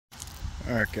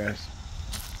Alright guys,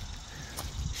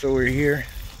 so we're here.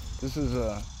 This is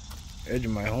edge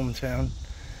of my hometown,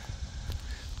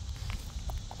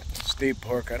 state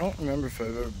park. I don't remember if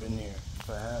I've ever been here. If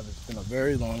I have, it's been a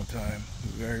very long time,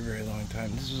 very long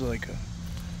time. This is like a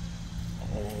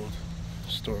old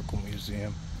historical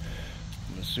museum.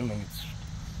 I'm assuming it's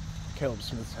Caleb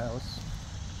Smith's house.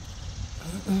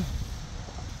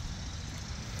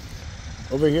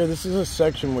 Over here, this is a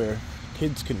section where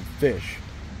kids can fish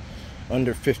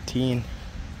under 15.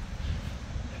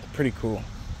 Pretty cool.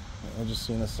 I just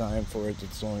seen a sign for it.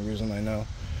 That's the only reason I know.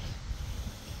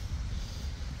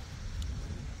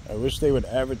 I wish they would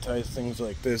advertise things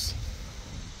like this.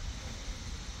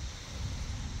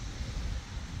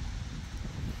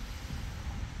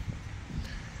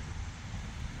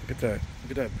 Look at that.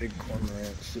 Look at that big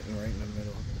cormorant sitting right in the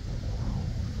middle.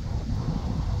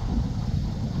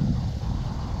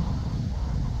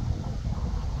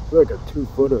 Like a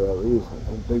 2-footer at least,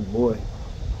 a big boy.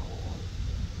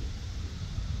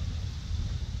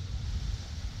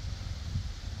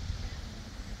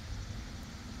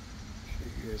 Sure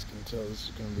you guys can tell this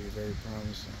is going to be very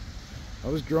promising. I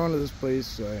was drawn to this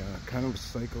place. I kind of was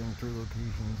cycling through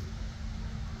locations,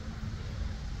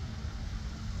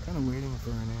 kind of waiting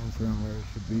for an answer on where it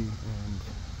should be, and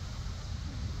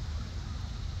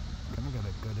kind of got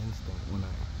a gut instinct when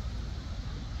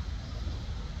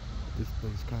this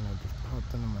place kind of just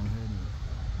popped into my head, and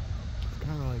it's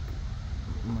kind of like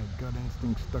my gut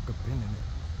instinct stuck a pin in it.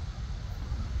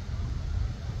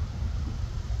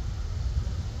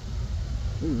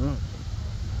 Look at that.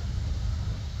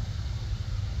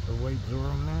 The white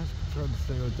Zorro mask. It's hard to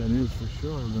say what that is for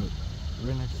sure, but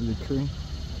right next to the tree.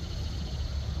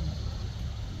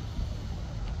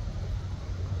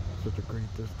 Such a great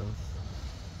distance.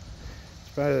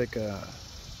 It's probably like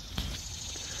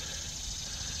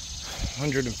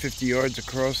 150 yards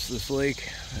across this lake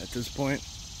at this point.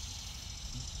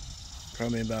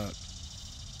 Probably about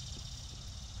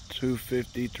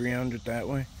 250, 300 that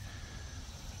way.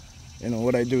 You know,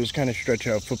 what I do is kind of stretch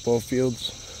out football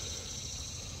fields.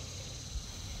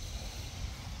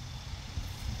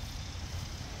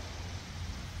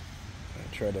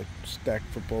 I try to stack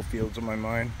football fields in my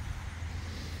mind.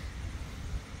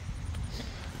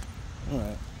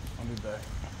 Alright, I'll be back.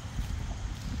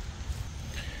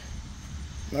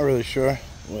 Not really sure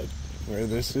where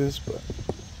this is, but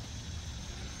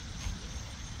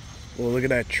well, look at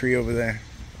that tree over there.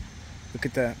 Look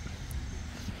at that.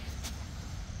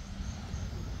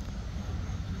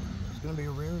 It's gonna be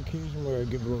a rare occasion where I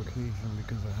give a location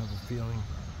because I have a feeling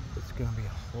it's gonna be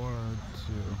hard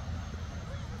to.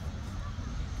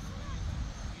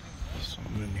 There's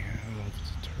something in here. I don't know if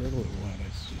it's a turtle or what. I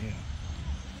see it.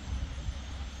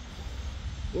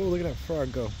 Whoa! Look at that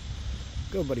frog go.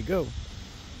 Go, buddy, go.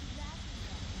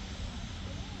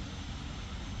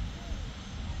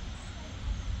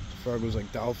 Frog was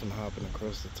like dolphin hopping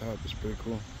across the top. It's pretty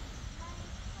cool.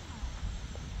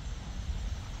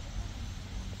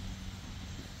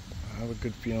 I have a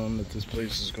good feeling that this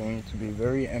place is going to be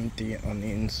very empty on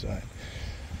the inside,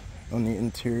 on the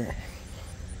interior.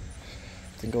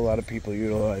 I think a lot of people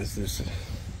utilize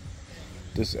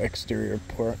this exterior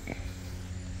part.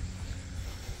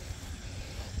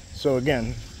 So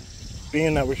again,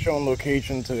 being that we're showing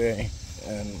location today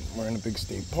and we're in a big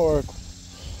state park,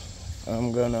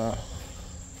 I'm gonna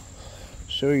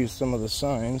show you some of the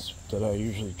signs that I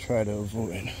usually try to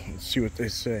avoid. Let's see what they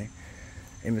say.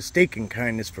 A mistaken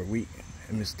kindness for wheat.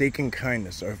 A mistaken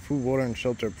kindness. Our food, water, and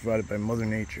shelter are provided by Mother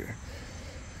Nature.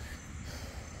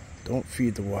 Don't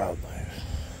feed the wildlife.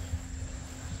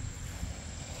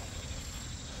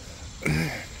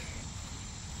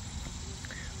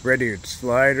 Red-eared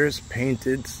sliders,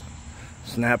 painted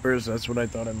snappers. That's what I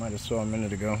thought I might have saw a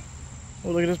minute ago.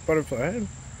 Oh, look at this butterfly.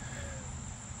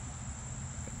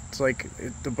 It's like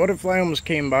the butterfly almost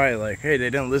came by like, hey, they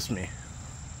didn't list me,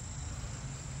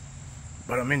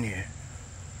 but I'm in here.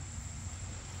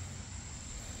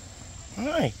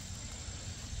 Hi.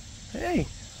 Hey.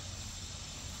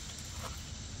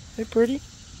 Hey, pretty.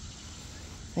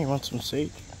 Hey, you want some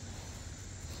sage?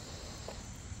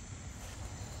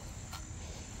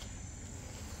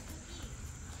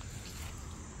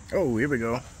 Oh, here we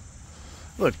go.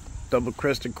 Look,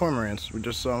 double-crested cormorants. We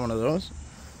just saw one of those.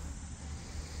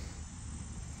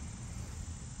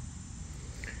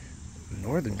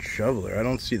 Northern shoveler. I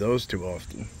don't see those too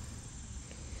often.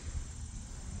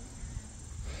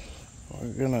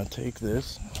 We're gonna take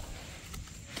this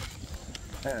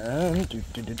and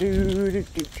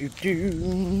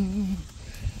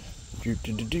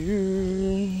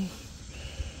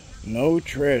no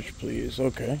trash, please.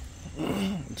 Okay,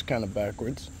 it's kind of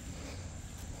backwards.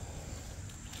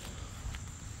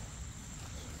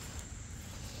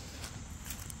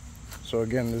 So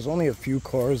again, there's only a few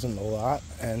cars in the lot,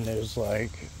 and there's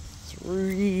like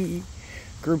 3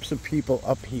 groups of people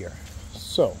up here.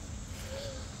 So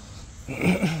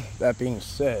that being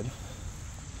said,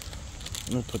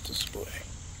 let me put this away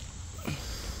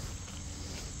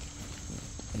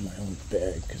in my own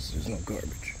bag because there's no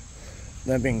garbage.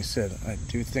 That being said, I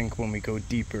do think when we go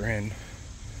deeper in,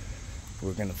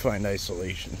 we're gonna find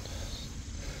isolation.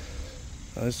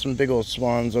 There's some big old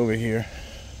swans over here.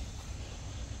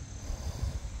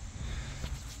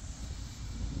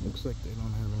 Looks like they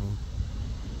don't have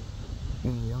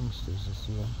any youngsters this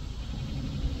year.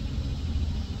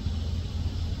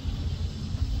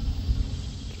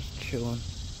 Just chilling.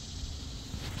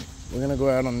 We're gonna go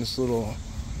out on this little,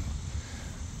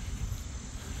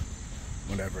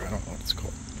 whatever, I don't know what it's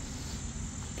called,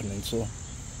 peninsula,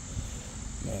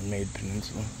 man-made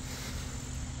peninsula.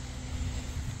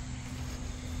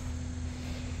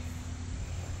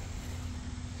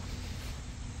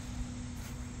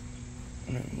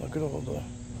 And look at all the,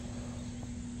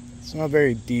 it's not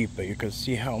very deep, but you can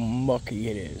see how mucky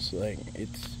it is. Like,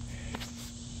 it's,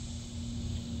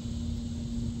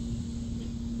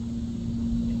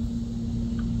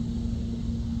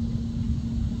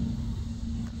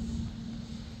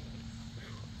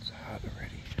 hot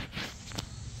already.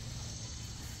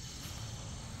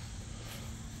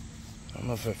 I don't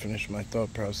know if I finished my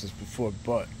thought process before,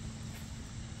 but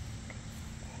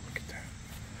look at that.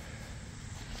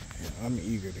 Yeah, I'm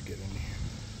eager to get in here.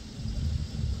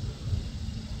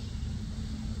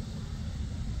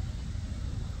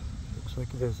 Looks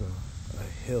like there's a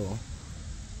hill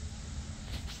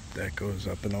that goes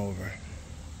up and over.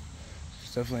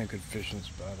 It's definitely a good fishing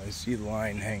spot. I see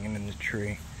line hanging in the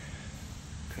tree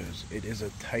because it is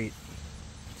it's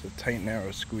a tight, narrow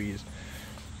squeeze.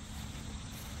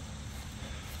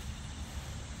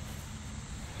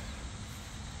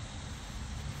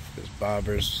 There's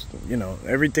bobbers, you know,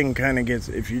 everything kind of gets,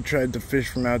 if you tried to fish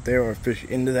from out there or fish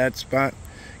into that spot,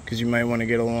 because you might want to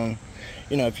get along,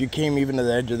 you know, if you came even to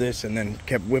the edge of this and then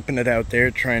kept whipping it out there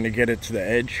trying to get it to the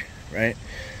edge, right?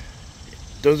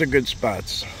 Those are good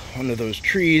spots under those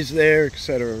trees there,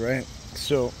 etc., right?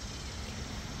 So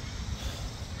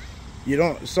you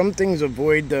don't, some things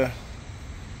avoid the,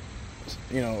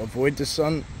 you know, avoid the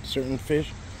sun, certain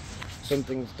fish. Some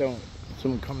things don't.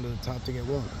 Some come to the top to get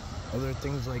warm. Other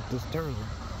things like this turtle.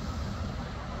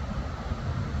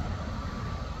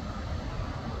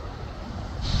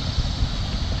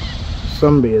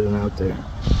 Sunbathing out there.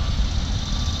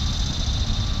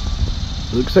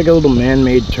 It looks like a little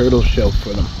man-made turtle shell for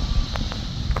them.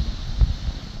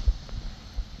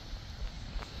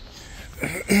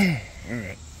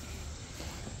 Alright.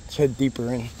 Let's head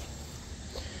deeper in.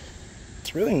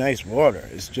 It's really nice water.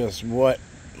 It's just what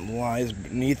lies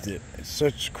beneath it. It's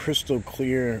such crystal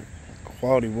clear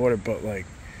quality water, but like,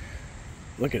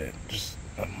 look at it. Just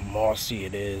how mossy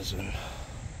it is, and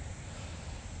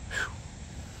whew,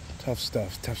 tough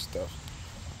stuff, tough stuff.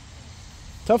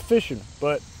 Tough fishing,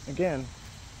 but again,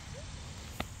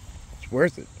 it's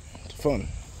worth it. It's fun.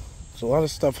 There's a lot of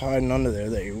stuff hiding under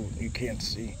there that you can't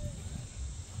see.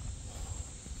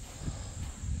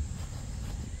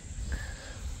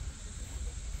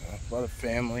 A lot of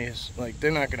families, like, they're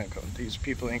not gonna go. These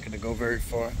people ain't gonna go very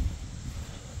far.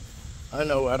 I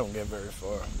know I don't get very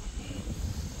far.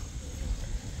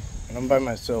 And I'm by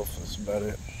myself, that's about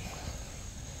it.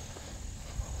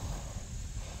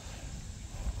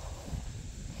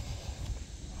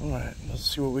 Alright, let's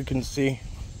see what we can see.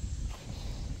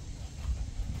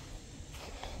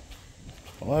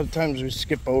 A lot of times we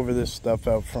skip over this stuff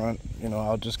out front. You know,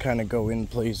 I'll just kind of go in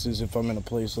places if I'm in a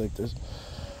place like this.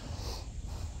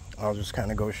 I'll just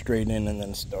kind of go straight in and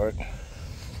then start.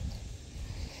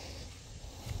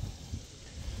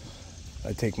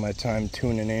 I take my time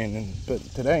tuning in, but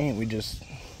today we just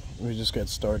got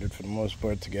started for the most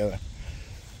part together.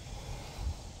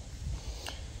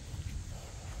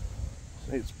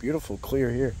 It's beautiful,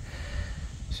 clear here.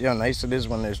 See how nice it is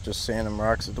when there's just sand and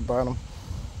rocks at the bottom?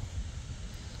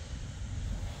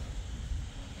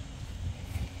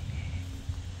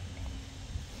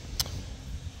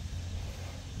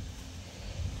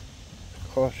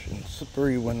 Caution,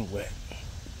 slippery when wet.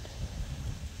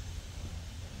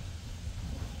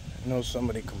 I know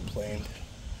somebody complained.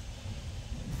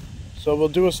 So we'll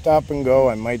do a stop and go.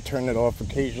 I might turn it off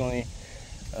occasionally.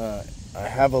 I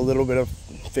have a little bit of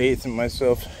faith in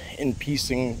myself in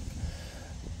piecing,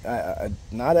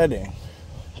 not editing,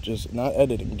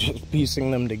 just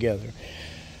piecing them together.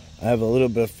 I have a little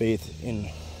bit of faith in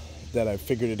that I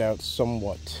figured it out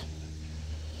somewhat.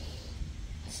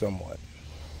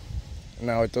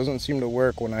 Now, it doesn't seem to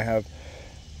work when I have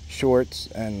shorts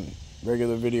and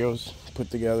regular videos put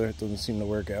together. It doesn't seem to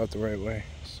work out the right way,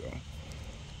 so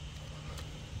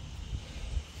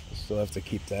I still have to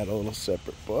keep that a little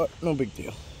separate, but no big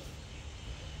deal.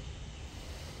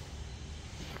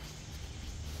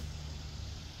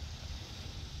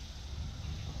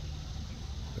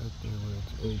 Right there where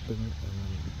it's open and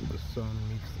then the sun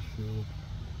meets the shield.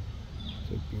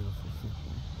 It's a beautiful thing.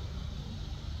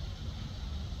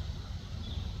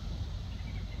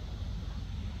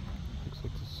 Looks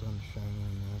like the sun's shining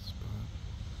in that spot.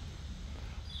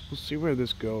 We'll see where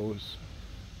this goes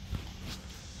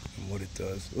and what it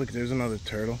does. Look, there's another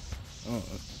turtle. Oh, I don't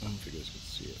know if you guys can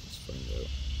see it. Let's find out.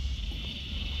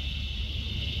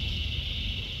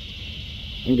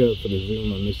 Thank God for the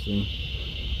zoom on this thing.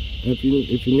 If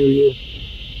you're new here,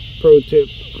 pro tip,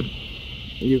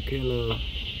 you can,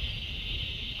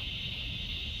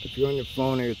 if you're on your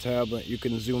phone or your tablet, you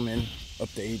can zoom in up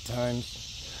to 8 times.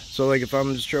 So like if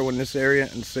I'm just showing this area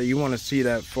and say you want to see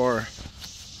that far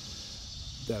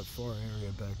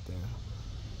area back there,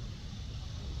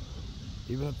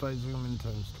 even if I zoom in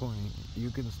times 20,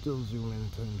 you can still zoom in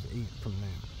times 8 from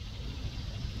there.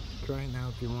 Try it now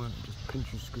if you want. Just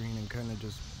pinch your screen and kind of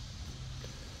just,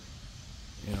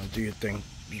 you know, do your thing.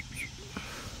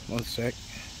 One sec.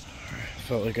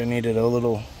 Felt like I needed a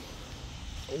little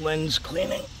lens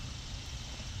cleaning.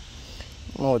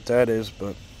 I don't know what that is,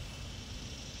 but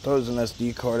I thought it was an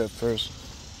SD card at first.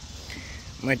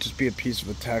 It might just be a piece of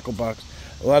a tackle box.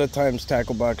 A lot of times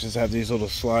tackle boxes have these little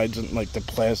slides, and like the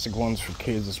plastic ones for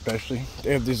kids especially.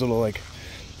 They have these little like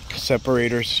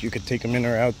separators. You could take them in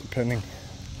or out depending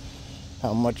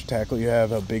how much tackle you have,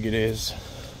 how big it is.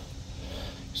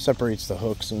 Separates the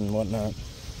hooks and whatnot.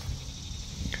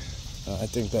 I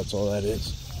think that's all that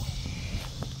is.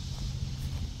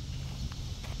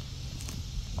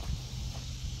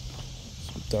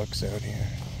 Some ducks out here.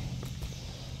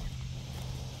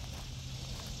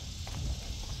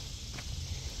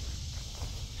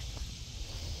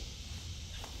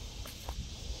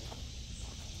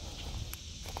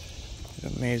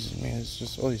 It amazes me. It's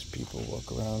just all these people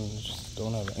walk around and just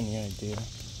don't have any idea,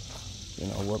 you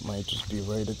know, what might just be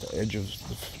right at the edge of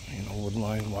the, you know, wood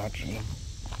line watching them.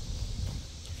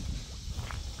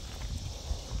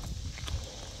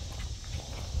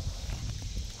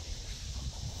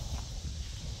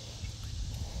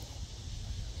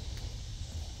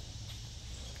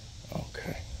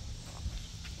 Okay.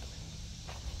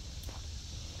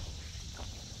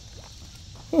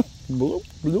 Bloop,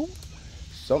 bloop.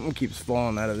 Something keeps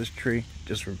falling out of this tree,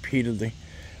 just repeatedly.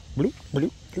 Bloop,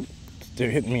 bloop, bloop. They're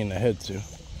hitting me in the head too.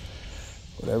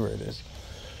 Whatever it is.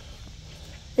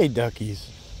 Hey, duckies.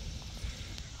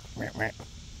 How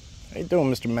you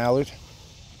doing, Mr. Mallard?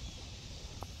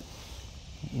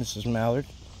 Mrs. Mallard?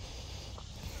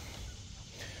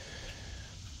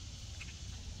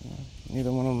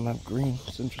 Neither one of them have green.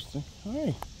 It's interesting.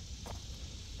 Hi.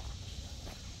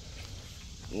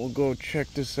 We'll go check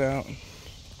this out.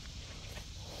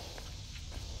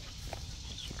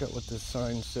 Check out what this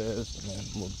sign says, and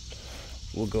then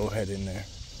we'll go ahead in there.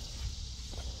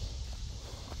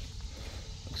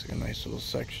 Looks like a nice little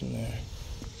section there.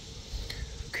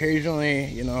 Occasionally,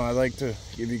 you know, I like to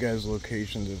give you guys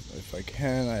locations if I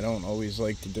can. I don't always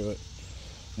like to do it.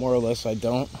 More or less I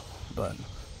don't, but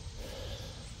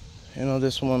you know,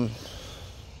 this one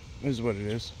is what it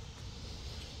is.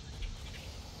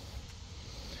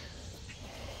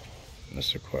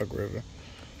 Mr. Quag River.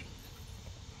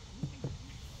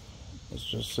 Let's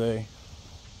just say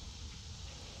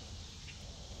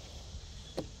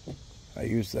I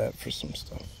use that for some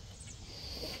stuff.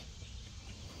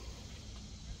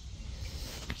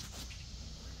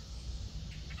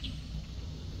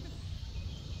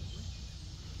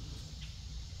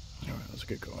 Alright, let's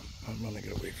get going. I'm gonna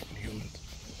get away from humans.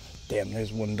 Damn,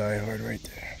 there's one diehard right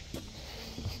there.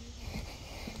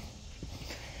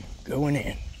 Going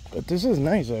in. But this is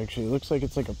nice, actually. It looks like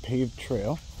it's like a paved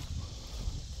trail,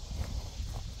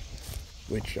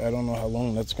 which I don't know how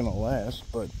long that's gonna last,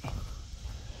 but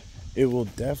it will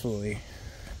definitely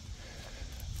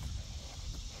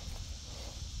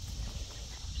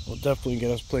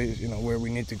get us places, you know, where we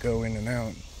need to go in and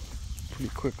out pretty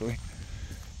quickly.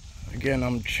 Again,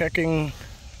 I'm checking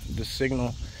the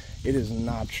signal. It is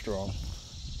not strong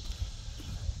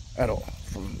at all.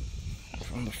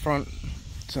 From the front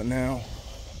to now,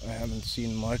 I haven't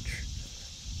seen much.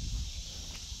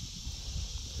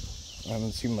 I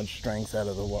haven't seen much strength out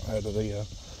of the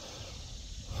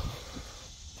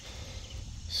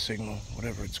signal,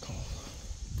 whatever it's called.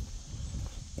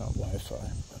 Not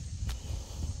Wi-Fi, but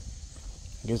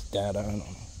I guess data. I don't know.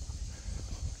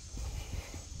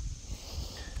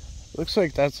 Looks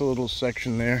like that's a little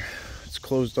section there. It's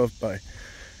closed off by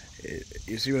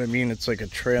You see what I mean? It's like a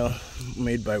trail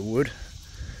made by wood.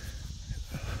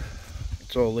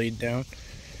 It's all laid down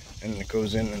and it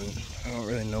goes in, and I don't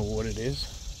really know what it is.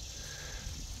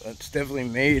 But it's definitely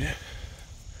made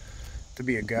to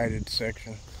be a guided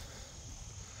section.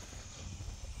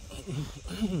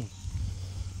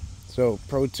 So,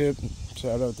 pro tip,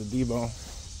 shout out to Debo.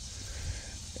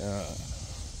 I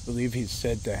believe he's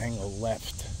said to hang a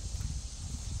left,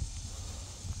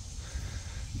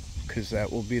 because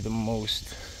that will be the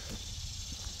most,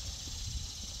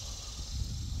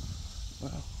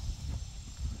 well,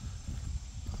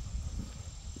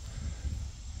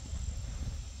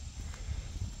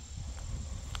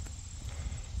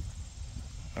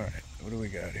 alright, what do we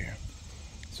got here?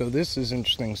 So this is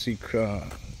interesting. See,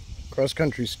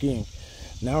 cross-country skiing.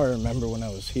 Now I remember when I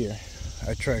was here,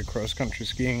 I tried cross-country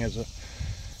skiing as a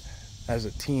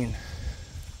teen.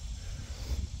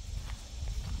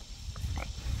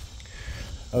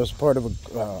 I was part of a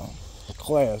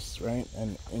class, right?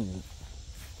 And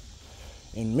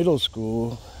in middle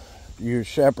school, you're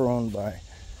chaperoned by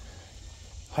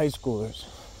high schoolers.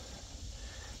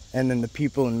 And then the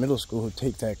people in middle school who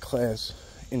take that class,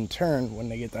 in turn, when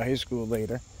they get to high school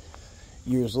later,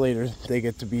 years later, they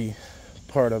get to be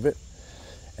part of it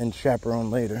and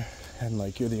chaperone later. And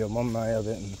like, you're the alumni of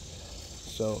it. And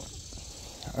so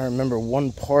I remember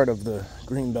one part of the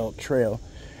Greenbelt Trail,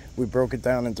 we broke it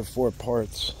down into 4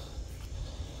 parts.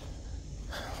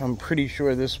 I'm pretty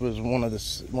sure this was one of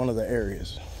the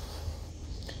areas.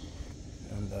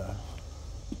 And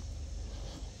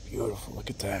beautiful, look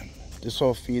at that. This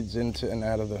all feeds into and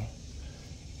out of that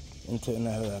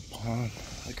pond.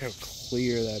 Look how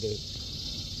clear that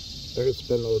is. I could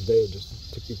spend all day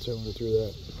just tippy-toeing through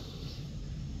that,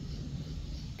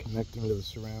 connecting to the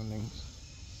surroundings.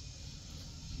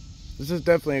 This is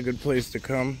definitely a good place to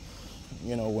come,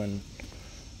 you know, when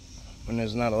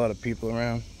there's not a lot of people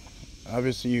around.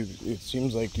 Obviously, it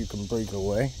seems like you can break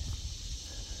away.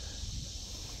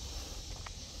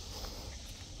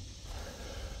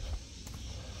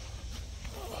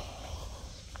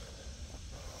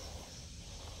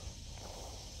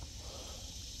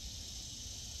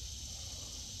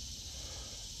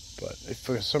 But if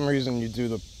for some reason you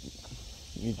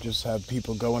just have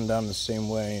people going down the same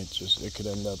way, it could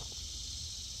end up,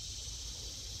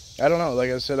 I don't know, like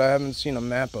I said, I haven't seen a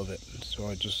map of it, so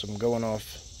I'm going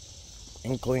off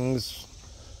inklings,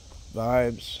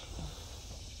 vibes,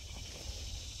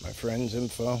 my friends'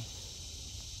 info.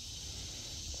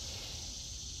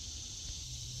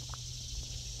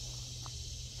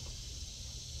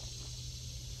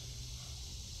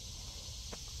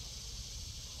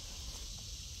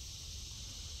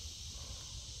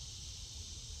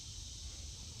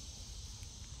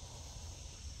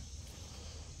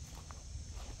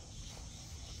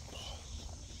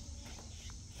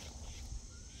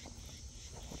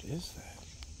 What is that?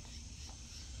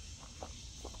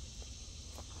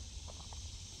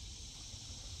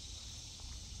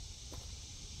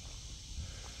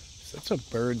 That's a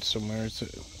bird somewhere. It's an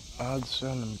odd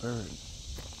sounding bird.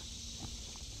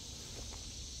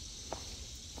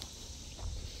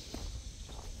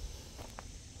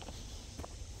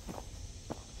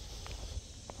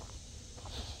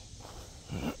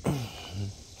 I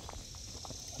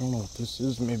don't know what this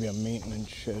is. Maybe a maintenance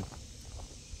shed.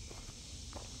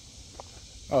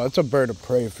 Oh, it's a bird of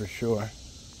prey for sure.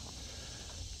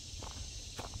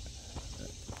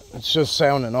 It's just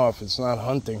sounding off. It's not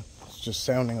hunting. It's just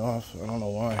sounding off. I don't know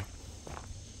why.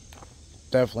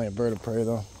 Definitely a bird of prey,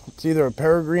 though. It's either a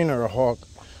peregrine or a hawk.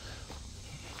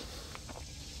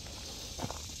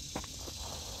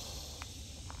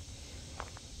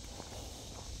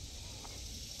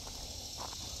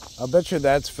 I'll bet you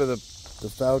that's for the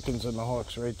falcons and the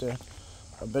hawks right there.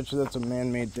 I bet you that's a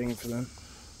man-made thing for them.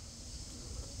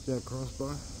 See that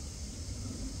crossbar?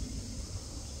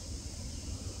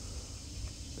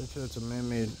 Bet you that's a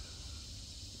man-made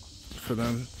for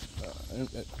them.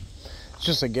 It's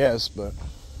just a guess, but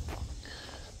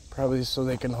probably so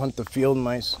they can hunt the field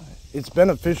mice. It's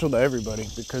beneficial to everybody,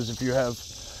 because if you have,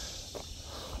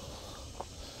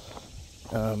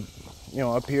 you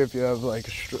know, up here, if you have like,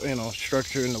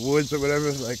 structure in the woods or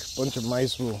whatever, like a bunch of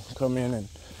mice will come in, and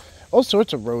all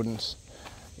sorts of rodents,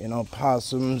 you know,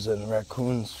 possums and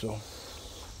raccoons. So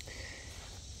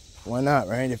why not,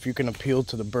 right? If you can appeal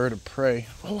to the bird of prey.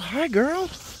 Oh, hi, girl.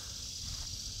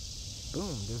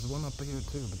 Boom, there's one up here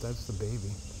too, but that's the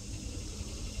baby.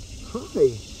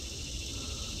 Hi.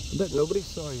 I bet nobody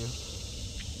saw you.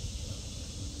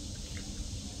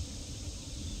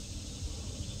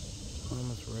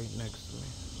 Almost right next to me.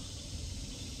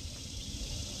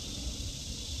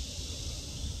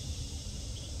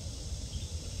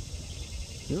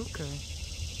 You're okay.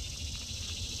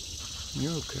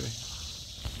 You're okay.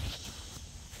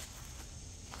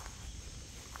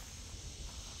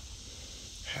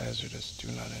 Hazardous, do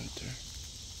not enter.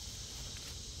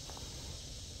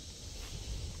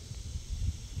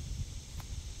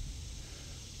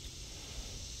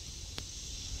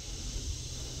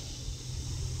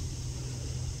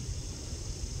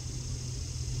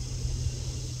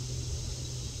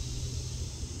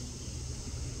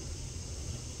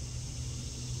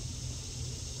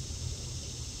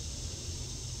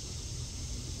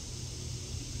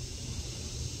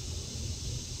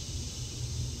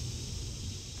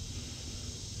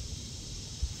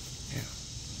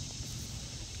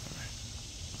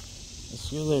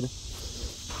 See you later.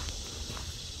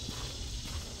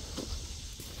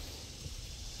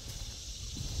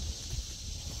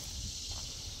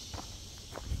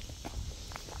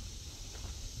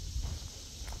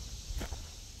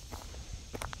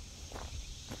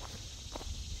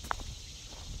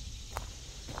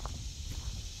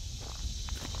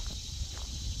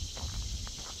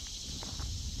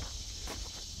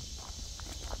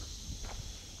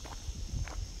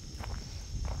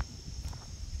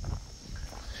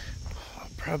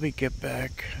 Probably get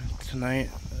back tonight.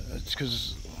 It's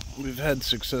because we've had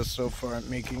success so far at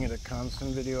making it a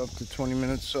constant video up to 20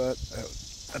 minutes, so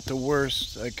at the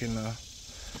worst I can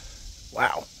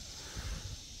wow,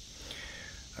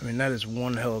 I mean, that is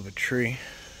one hell of a tree.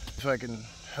 If I can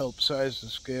help size the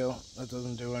scale, that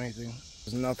doesn't do anything.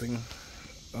 There's nothing.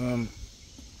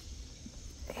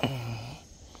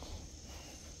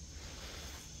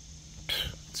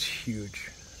 It's huge.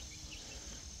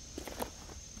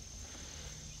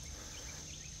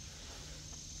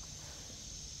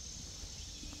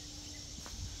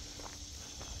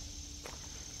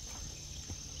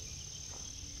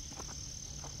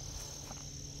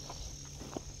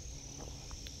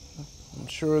 I'm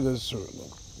sure there's,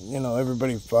 you know,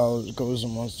 everybody goes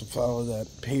and wants to follow that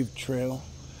paved trail.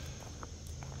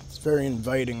 It's very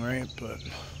inviting, right? But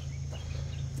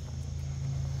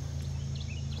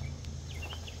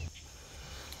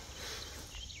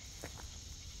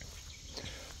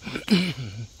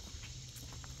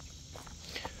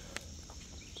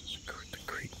the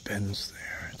creek bends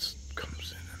there. It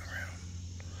comes in and around.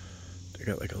 They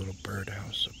got like a little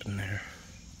birdhouse up in there.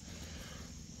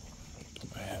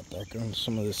 Put my hat back on.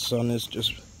 Some of the sun is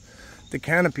just, the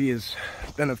canopy is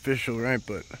beneficial, right?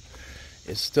 But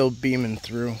it's still beaming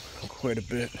through quite a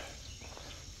bit.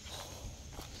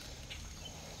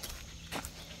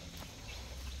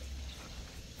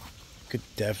 Could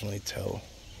definitely tell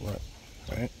what,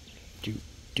 right?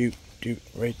 Doot,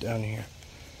 right down here.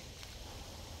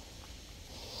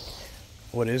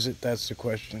 What is it? That's the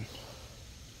question.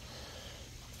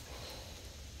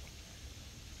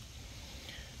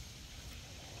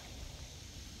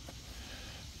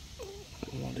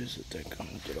 What is it that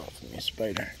comes? Get off of me,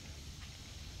 spider.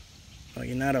 Oh,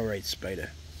 you're not alright, spider.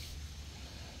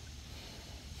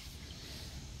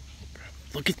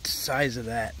 Look at the size of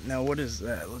that. Now, what is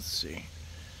that? Let's see.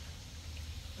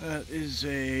 That is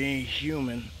a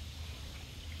human.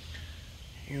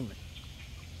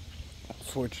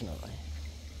 Unfortunately.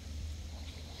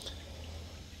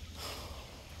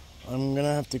 I'm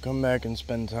gonna have to come back and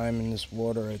spend time in this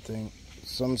water, I think.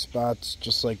 Some spots,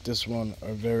 just like this one,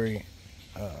 are very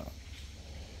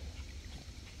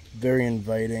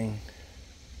inviting.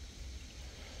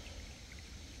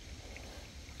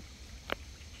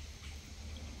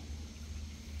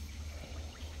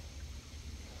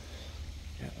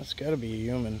 Yeah, that's gotta be a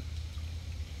human.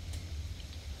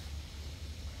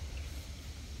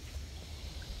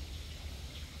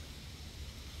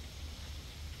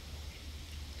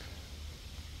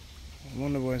 I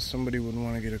wonder why somebody would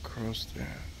want to get across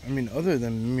there. I mean, other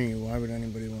than me, why would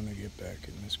anybody want to get back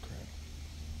in this crap?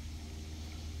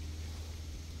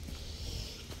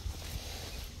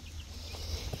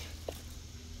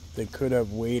 They could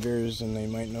have waders, and they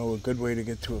might know a good way to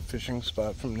get to a fishing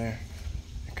spot from there.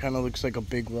 It kind of looks like a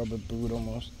big rubber boot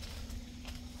almost.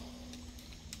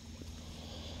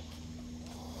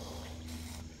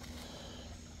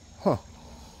 Huh.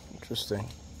 Interesting.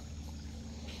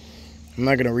 I'm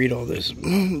not going to read all this,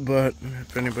 but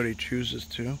if anybody chooses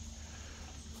to.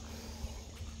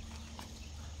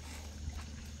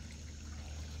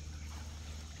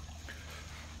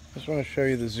 I just want to show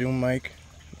you the zoom mic,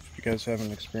 if you guys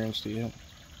haven't experienced it yet.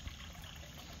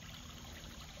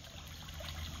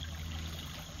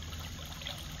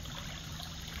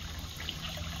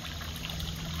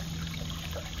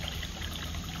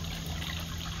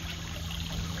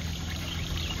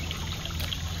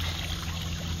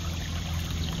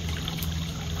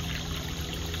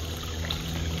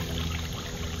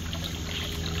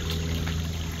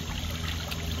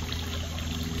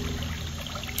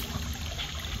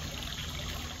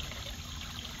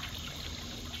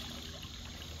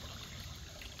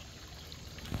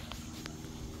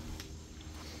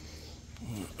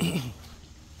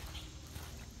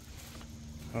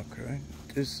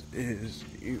 This is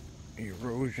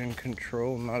erosion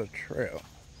control, not a trail.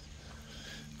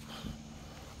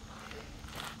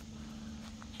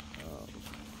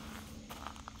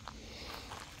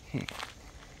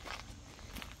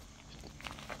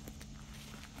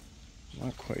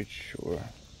 Not quite sure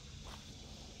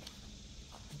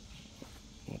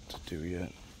what to do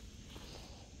yet.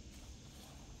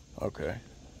 Okay.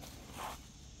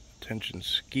 Attention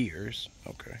skiers.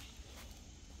 Okay.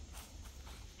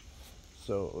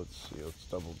 So let's see, let's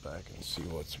double back and see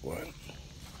what's what.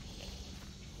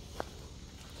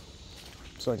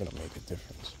 It's not gonna make a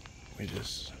difference.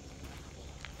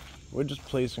 We're just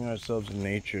placing ourselves in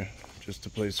nature, just to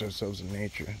place ourselves in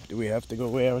nature. Do we have to go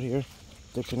way out here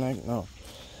to connect? No.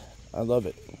 I love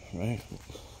it, right?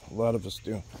 A lot of us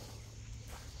do.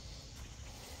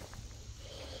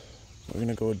 We're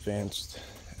gonna go advanced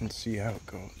and see how it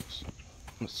goes.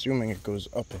 I'm assuming it goes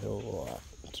uphill a lot,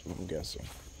 that's what I'm guessing.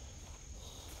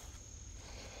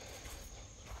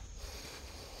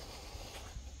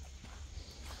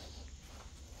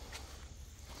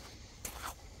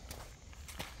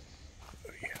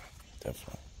 Oh yeah,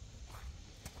 definitely.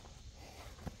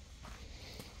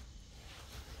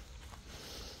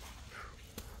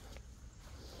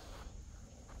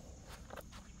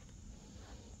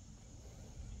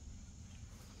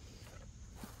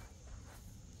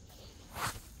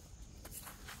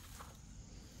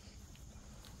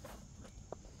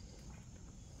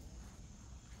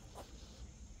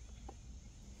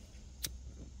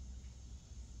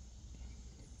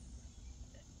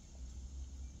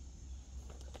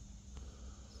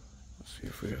 See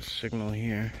if we have signal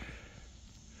here.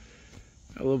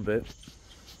 A little bit.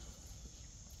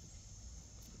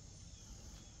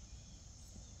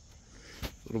 A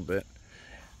little bit.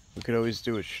 We could always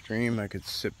do a stream. I could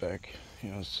sit back,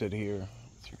 sit here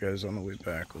with you guys on the way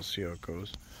back. We'll see how it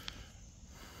goes.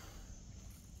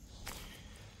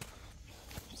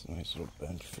 It's a nice little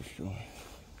bench for sure.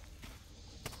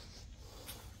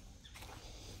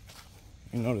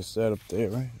 You notice that up there,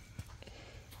 right?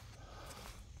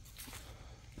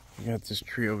 We got this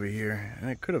tree over here,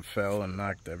 and it could have fell and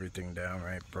knocked everything down,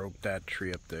 right? Broke that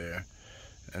tree up there,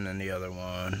 and then the other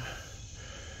one,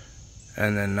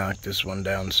 and then knocked this one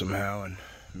down somehow and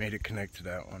made it connect to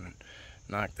that one and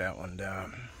knocked that one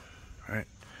down, right?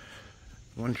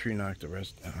 One tree knocked the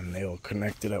rest down. They all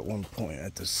connected at one point,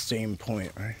 at the same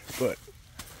point, right? But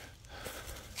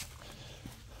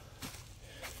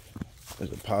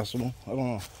is it possible? I don't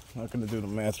know. I'm not gonna do the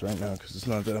math right now because it's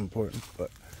not that important, but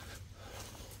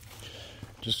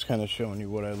just kind of showing you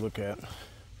what I look at.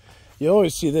 You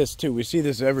always see this too. We see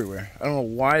this everywhere. I don't know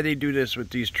why they do this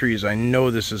with these trees. I know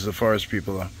this is the forest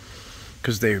people though,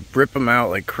 because they rip them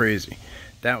out like crazy.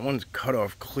 That one's cut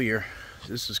off clear.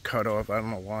 This is cut off. I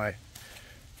don't know why.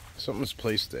 Something's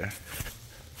placed there.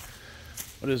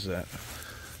 What is that?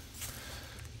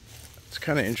 It's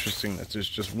kind of interesting that there's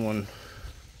just one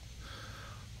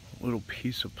little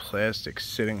piece of plastic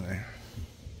sitting there.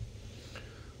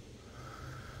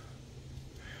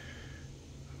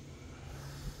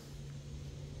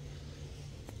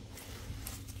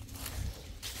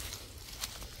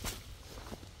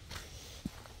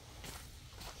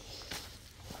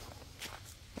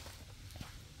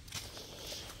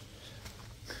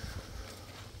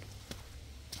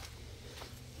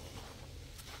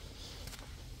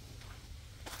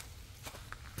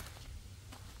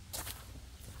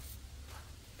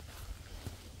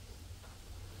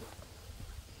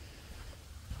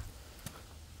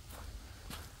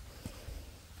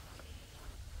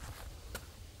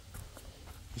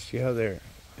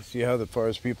 See how the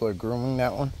forest people are grooming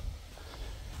that one?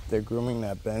 They're grooming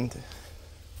that bend.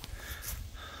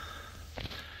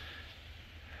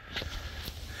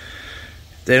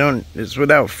 They don't, it's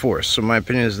without force, so my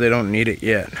opinion is they don't need it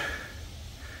yet.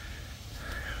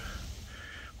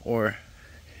 Or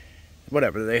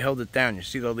whatever, they held it down. You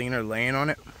see the leaner laying on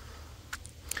it?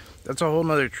 That's a whole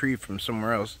nother tree from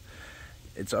somewhere else.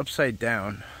 It's upside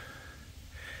down.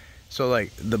 So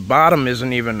like the bottom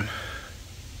isn't even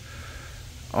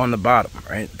on the bottom,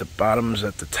 right? The bottom's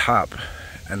at the top,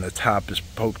 and the top is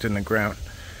poked in the ground,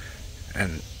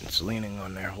 and it's leaning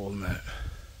on there holding that.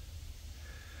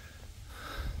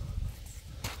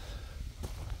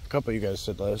 A couple of you guys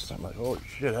said last time, like, holy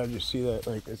shit, how'd you see that?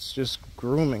 Like, it's just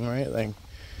grooming, right? Like,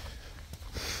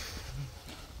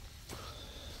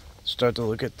 start to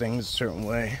look at things a certain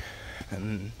way,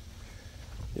 and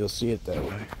you'll see it that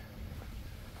way.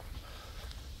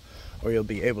 Or you'll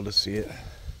be able to see it.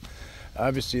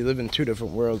 Obviously, you live in two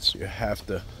different worlds. You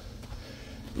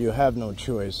have no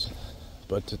choice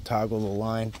but to toggle the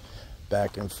line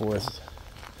back and forth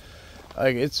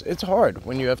Like, it's hard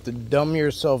when you have to dumb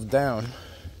yourself down,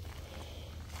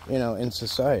 you know, in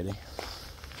society.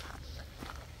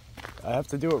 I have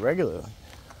to do it regularly.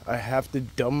 I have to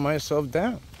dumb myself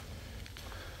down.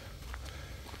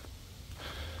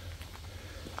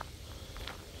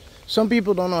 Some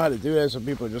people don't know how to do that. Some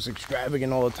people are just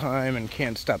extravagant all the time and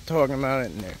can't stop talking about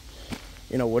it, and they're,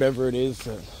 you know, whatever it is,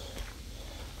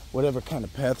 whatever kind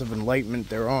of path of enlightenment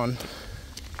they're on.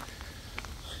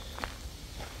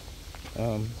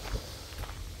 I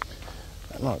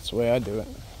don't know, it's the way I do it.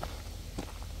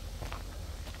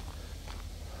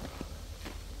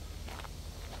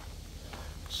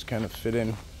 Just kind of fit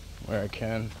in where I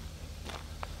can.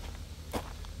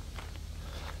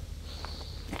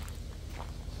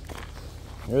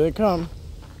 Here they come.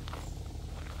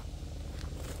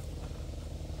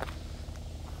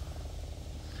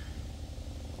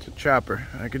 It's a chopper.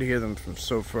 I could hear them from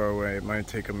so far away. It might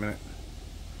take a minute.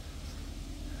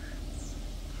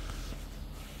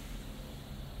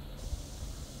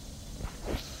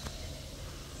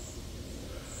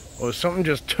 Oh, something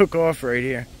just took off right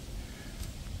here.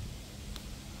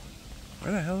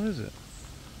 Where the hell is it?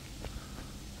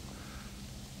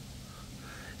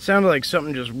 Sounded like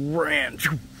something just ran.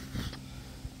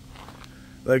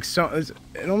 Like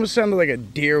it almost sounded like a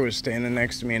deer was standing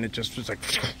next to me, and it just was like,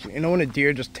 you know, when a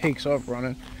deer just takes off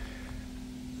running.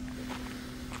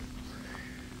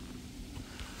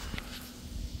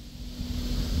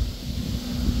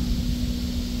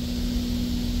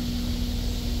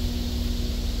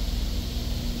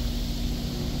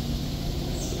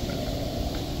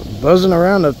 Buzzing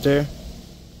around up there.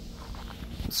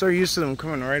 I'm so used to them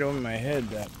coming right over my head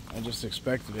that I just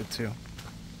expected it to.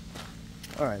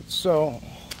 Alright, so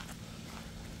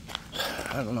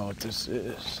I don't know what this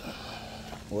is.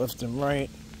 Left and right.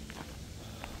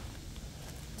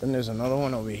 Then there's another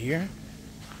one over here.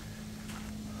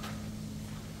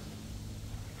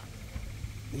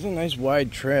 These are nice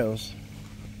wide trails.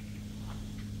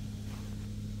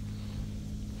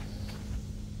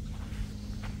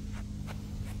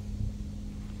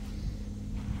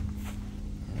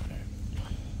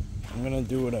 I'm gonna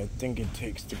do what I think it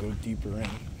takes to go deeper in.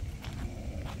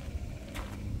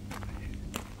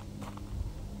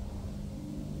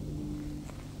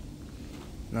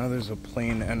 Now there's a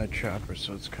plane and a chopper,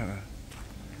 so it's kind of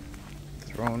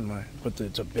throwing my... But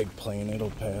it's a big plane, it'll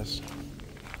pass.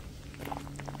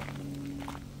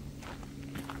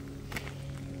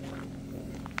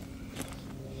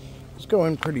 Let's go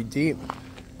in pretty deep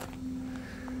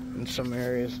in some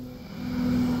areas.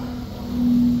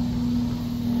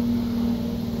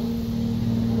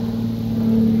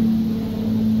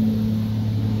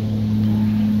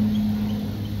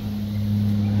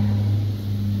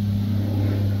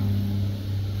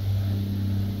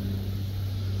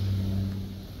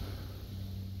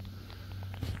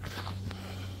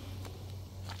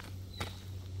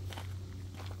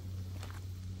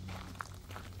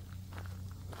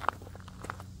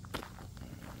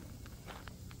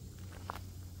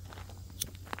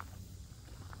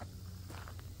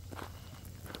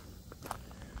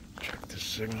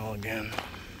 Signal again.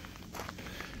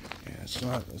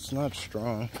 Yeah, it's not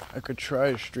strong. I could try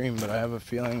a stream, but I have a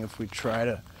feeling if we try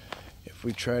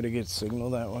to get signal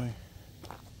that way,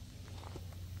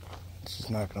 it's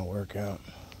just not gonna work out.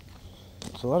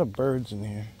 There's a lot of birds in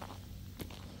here.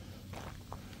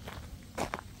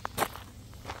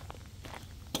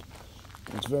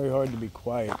 It's very hard to be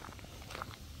quiet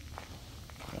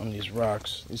on these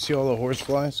rocks. You see all the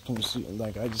horseflies? Can you see?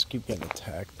 Like, I just keep getting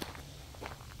attacked.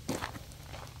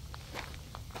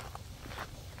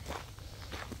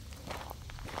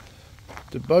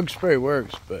 The bug spray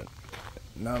works, but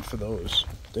not for those.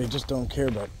 They just don't care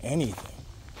about anything.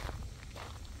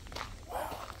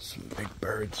 Wow, some big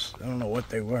birds. I don't know what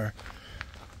they were.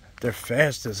 They're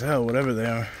fast as hell, whatever they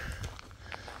are.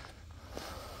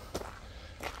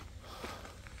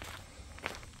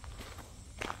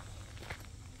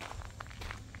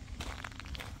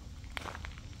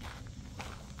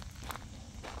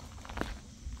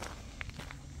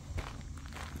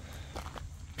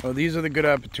 Well, these are the good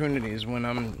opportunities when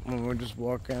we're just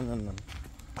walking and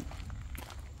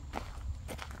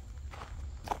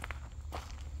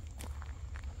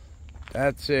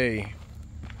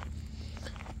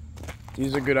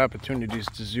these are good opportunities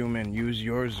to zoom in. Use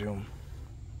your zoom.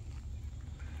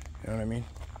 You know what I mean?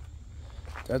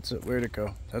 That's it. Where'd it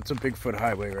go? That's a Bigfoot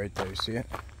highway right there. You see it?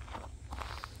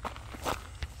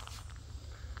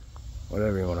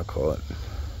 Whatever you want to call it.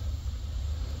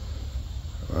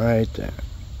 Right there.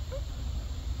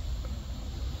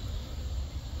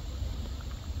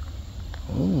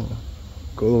 Oh,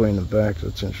 go all the way in the back.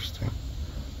 That's interesting.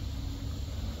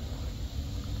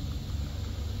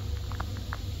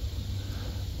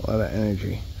 lot of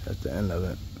energy at the end of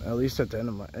it. At least at the end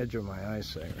of my edge of my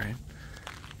eyesight, right?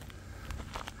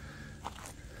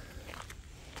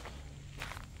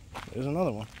 There's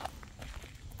another one.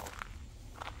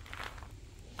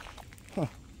 Huh.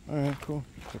 Alright, cool.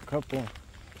 A couple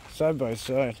side by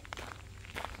side.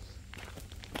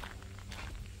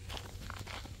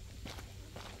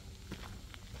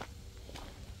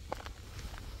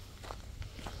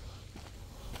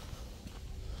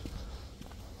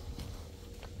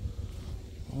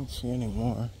 I don't see any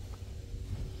more.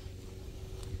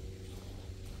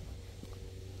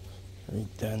 Very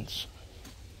dense.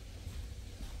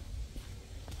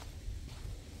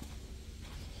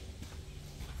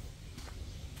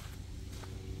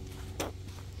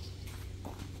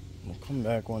 We'll come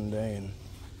back one day and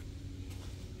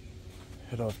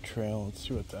head off trail. Let's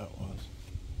see what that was.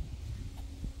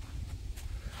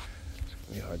 It's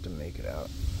gonna be hard to make it out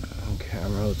on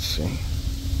camera. Let's see.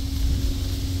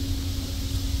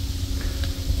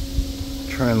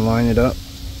 Try and line it up.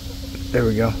 There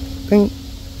we go. Bing.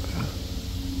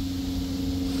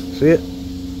 See it?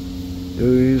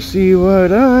 Do you see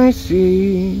what I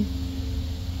see?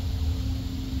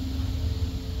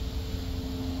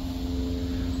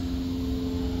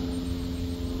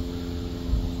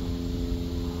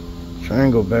 Try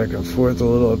and go back and forth a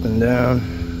little, up and down.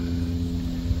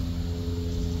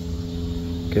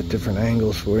 Get different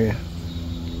angles for you.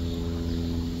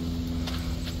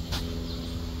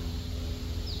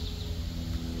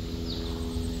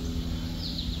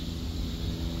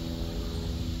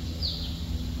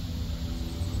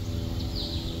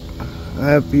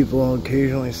 I have people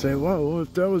occasionally say, well,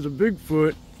 if that was a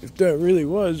Bigfoot, if that really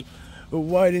was, well,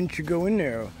 why didn't you go in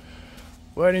there?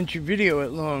 Why didn't you video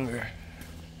it longer?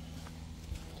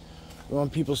 You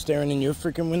want people staring in your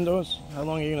freaking windows? How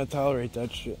long are you going to tolerate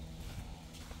that shit?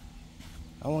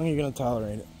 How long are you going to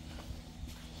tolerate it?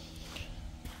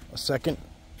 A second?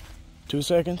 2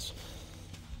 seconds?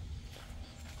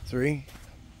 3?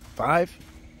 5?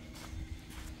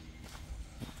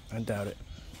 I doubt it.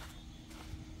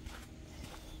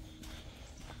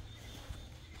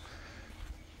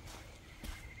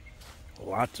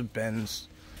 Lots of bends,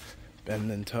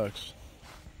 bend and tucks,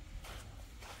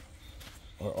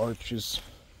 or arches.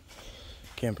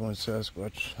 Camping with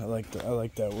Sasquatch. I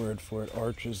like that word for it.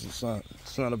 Arches. It's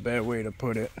not a bad way to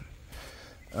put it.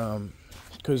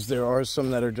 Because there are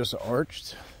some that are just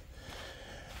arched,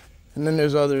 and then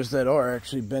there's others that are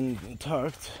actually bent and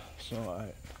tucked. So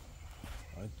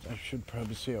I should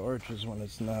probably say arches when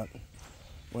it's not,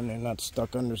 when they're not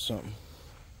stuck under something.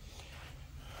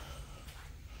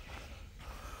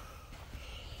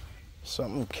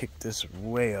 Something kicked this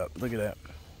way up. Look at that.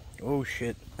 Oh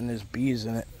shit. And there's bees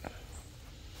in it.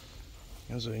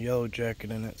 There's a yellow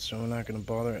jacket in it, so we're not going to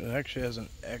bother it. It actually has an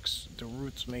X. The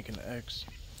roots make an X.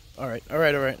 Alright.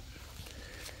 There's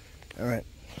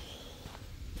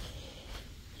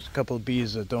a couple of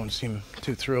bees that don't seem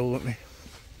too thrilled with me.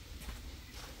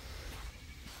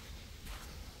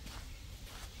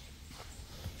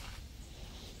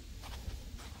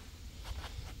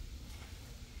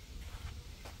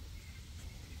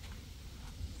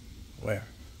 Where?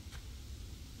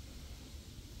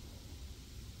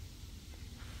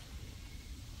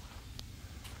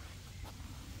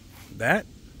 That?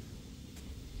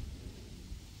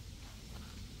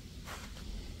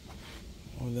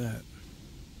 Or that?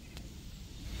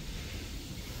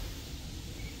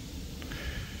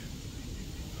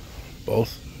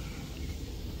 Both.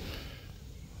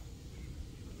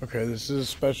 Okay, this is a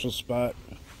special spot.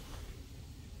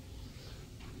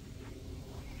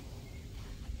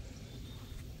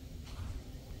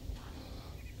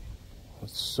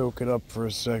 Let's soak it up for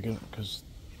a second, because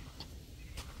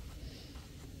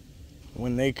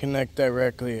when they connect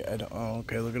directly, oh,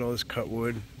 okay, look at all this cut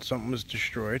wood. Something was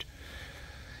destroyed.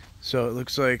 So it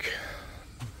looks like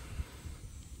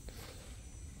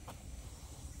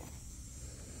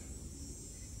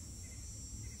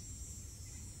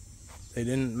they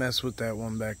didn't mess with that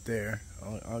one back there.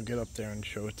 I'll get up there and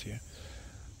show it to you.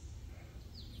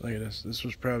 Look at this. This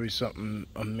was probably something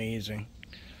amazing.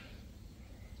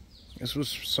 This was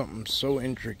something so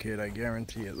intricate, I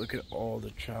guarantee it. Look at all the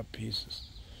chopped pieces.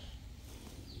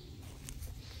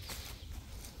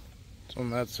 It's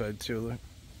on that side too, look.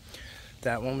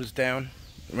 That one was down.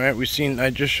 Right, I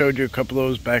just showed you a couple of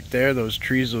those back there. Those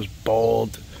trees, those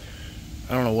bald,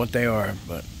 I don't know what they are,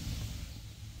 but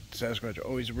Sasquatch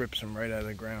always rips them right out of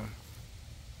the ground.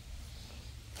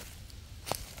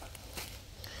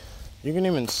 You can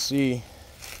even see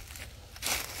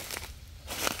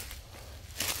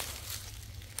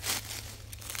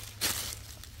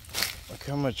look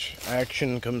how much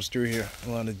action comes through here. A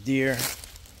lot of deer,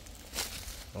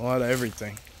 A lot of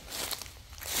everything.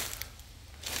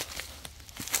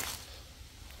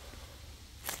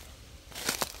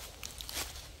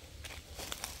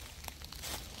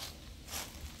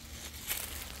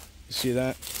 You see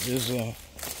that? There's a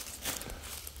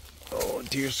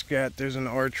deer scat. There's an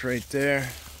arch right there.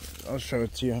 I'll show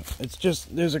it to you. It's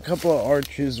just, there's a couple of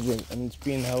arches and it's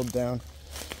being held down.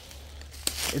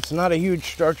 It's not a huge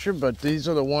structure, but these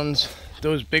are the ones,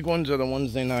 those big ones are the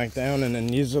ones they knock down, and then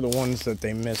these are the ones that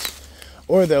they miss.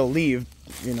 Or they'll leave,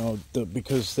 you know,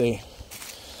 because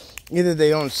either they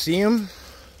don't see them,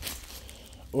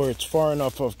 or it's far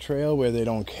enough off trail where they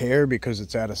don't care because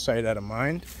it's out of sight, out of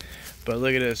mind. But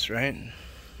look at this, right?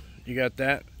 You got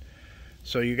that?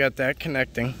 So you got that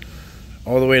connecting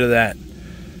all the way to that.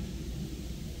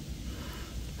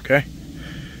 Okay?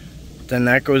 Then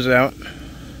that goes out.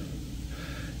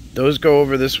 Those go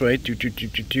over this way.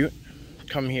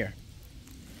 Come here.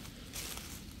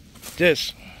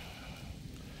 This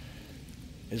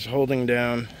is holding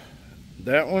down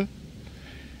that one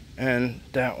and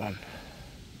that one.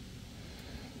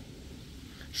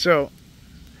 So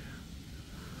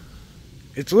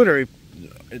it's literally,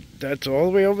 that's all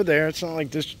the way over there. It's not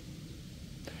like this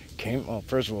came, well,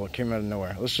 first of all, it came out of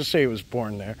nowhere. Let's just say it was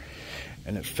born there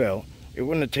and it fell. It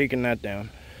wouldn't have taken that down.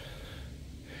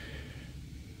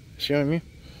 See what I mean?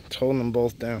 It's holding them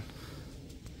both down.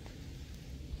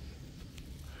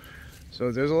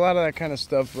 So there's a lot of that kind of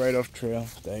stuff right off trail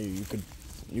that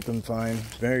you can find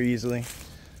very easily.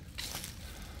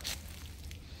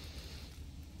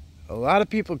 A lot of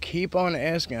people keep on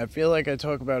asking. I feel like I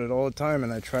talk about it all the time,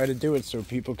 and I try to do it so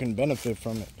people can benefit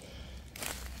from it.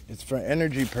 It's for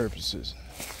energy purposes.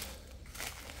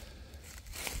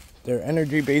 They're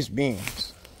energy-based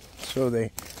beings. So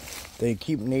they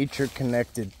keep nature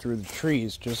connected through the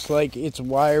trees, just like it's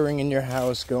wiring in your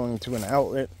house going to an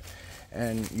outlet,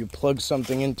 and you plug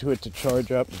something into it to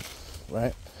charge up,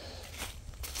 right?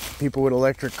 People with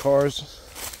electric cars,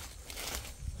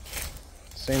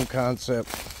 same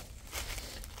concept.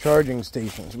 Charging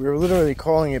stations. We were literally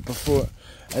calling it before.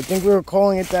 I think we were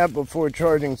calling it that before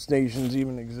charging stations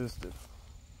even existed.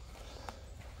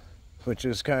 Which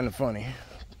is kind of funny.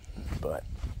 But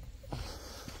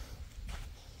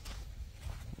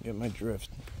get my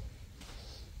drift.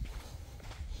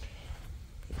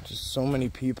 Just so many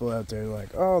people out there like,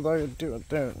 oh, they do it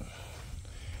there.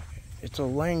 It's a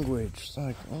language. It's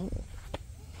like, oh.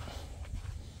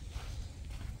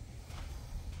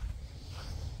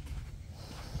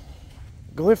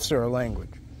 Glyphs are a language.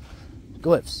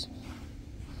 Glyphs.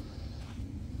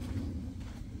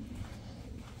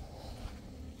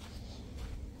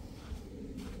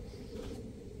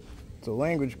 It's a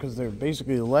language because they're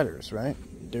basically letters, right?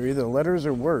 They're either letters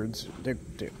or words.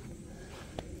 There's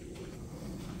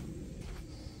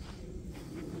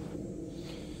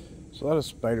a lot of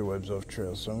spider webs off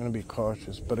trail, so I'm going to be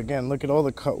cautious. But again, look at all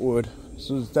the cut wood. This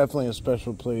is definitely a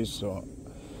special place, so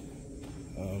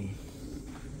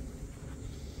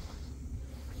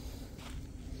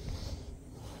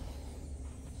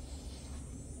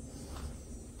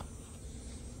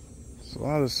a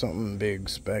lot of something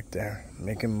big's back there,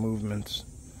 making movements,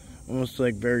 almost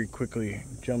like very quickly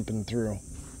jumping through.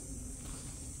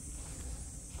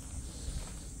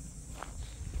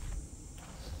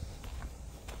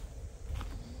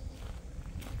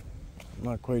 I'm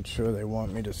not quite sure they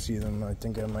want me to see them. I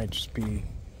think I might just be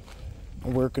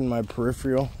working my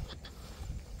peripheral.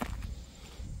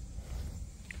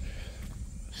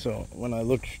 So when I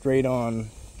look straight on,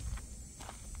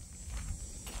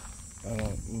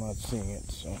 I'm not seeing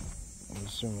it, so I'm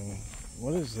assuming.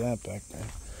 What is that back there?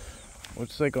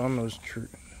 What's like on those trees?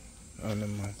 Oh, never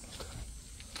mind.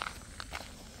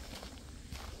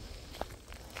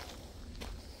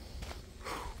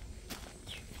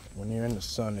 When you're in the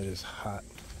sun, it is hot.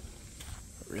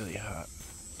 Really hot.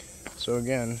 So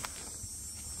again,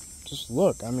 just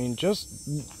look. I mean, just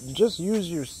use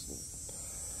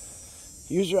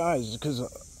your eyes, because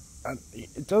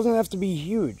it doesn't have to be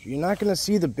huge. You're not going to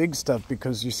see the big stuff,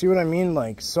 because you see what I mean?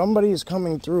 Like, somebody is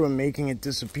coming through and making it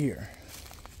disappear.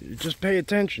 Just pay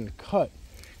attention. Cut.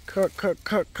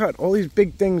 All these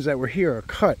big things that were here are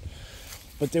cut.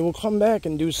 But they will come back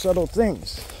and do subtle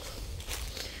things.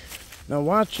 Now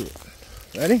watch it.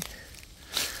 Ready?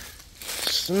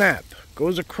 Snap.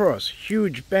 Goes across.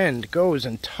 Huge bend. Goes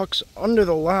and tucks under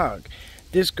the log.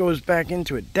 This goes back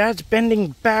into it. That's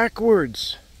bending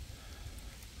backwards.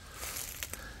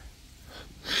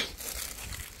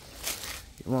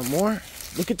 You want more?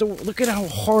 Look at how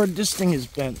hard this thing is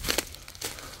bent.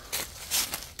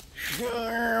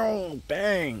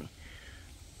 Bang.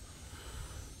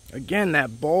 Again,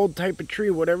 that bald type of tree,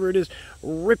 whatever it is,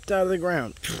 ripped out of the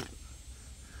ground.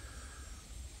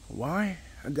 Why?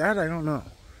 That I don't know.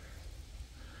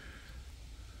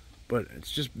 But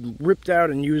it's just ripped out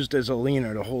and used as a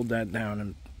leaner to hold that down,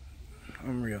 and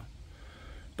unreal.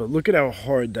 But look at how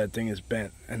hard that thing is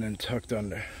bent and then tucked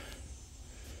under.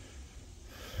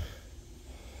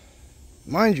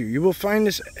 Mind you, you will find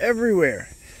this everywhere.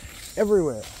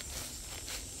 Everywhere.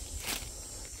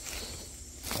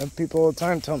 I have people all the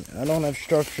time tell me, I don't have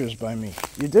structures by me.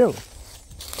 You do.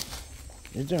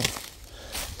 You do.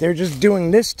 They're just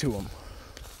doing this to them.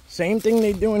 Same thing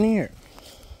they do in here.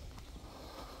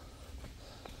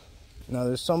 Now,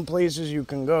 there's some places you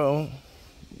can go,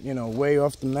 you know, way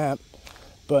off the map.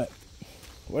 But,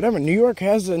 whatever. New York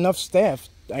has enough staff,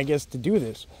 I guess, to do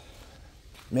this.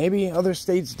 Maybe other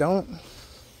states don't.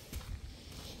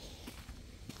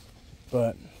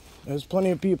 But there's plenty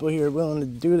of people here willing to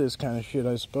do this kind of shit,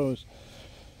 I suppose.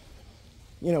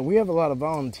 You know, we have a lot of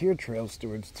volunteer trail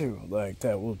stewards, too. Like,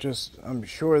 that will just, I'm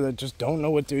sure, that just don't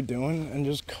know what they're doing and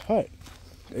just cut.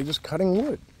 They're just cutting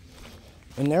wood.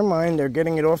 In their mind, they're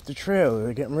getting it off the trail.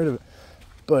 They're getting rid of it.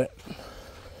 But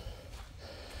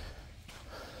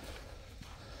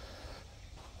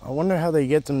I wonder how they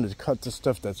get them to cut the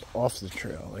stuff that's off the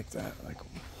trail like that. Like,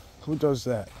 who does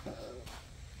that?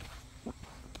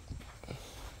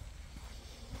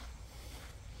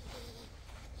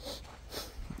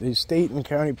 The state and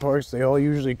county parks, they all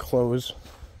usually close.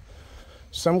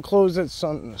 Some close at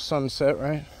sunset,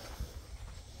 right?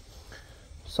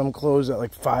 Some close at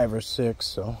like 5 or 6,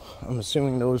 so I'm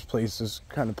assuming those places,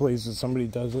 kind of places somebody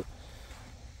does it.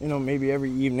 You know, maybe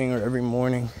every evening or every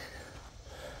morning.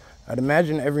 I'd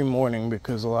imagine every morning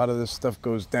because a lot of this stuff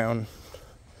goes down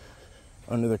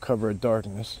under the cover of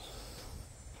darkness.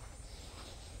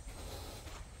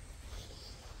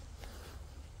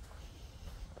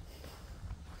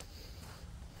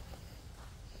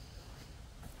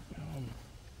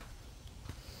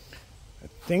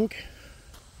 I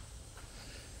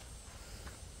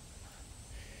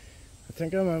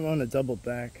think I'm on a double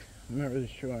back. I'm not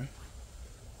really sure.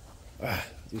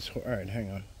 Alright,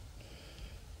 hang on.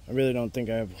 I really don't think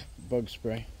I have bug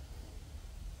spray.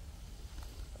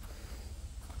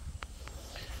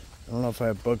 I don't know if I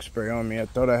have bug spray on me. I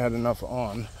thought I had enough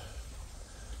on.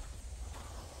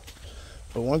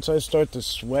 But once I start to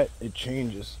sweat, it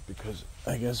changes. Because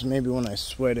I guess maybe when I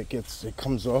sweat, it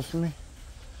comes off of me.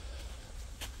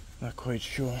 Not quite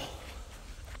sure.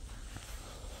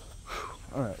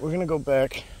 Alright, we're gonna go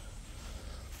back.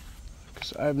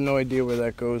 Because I have no idea where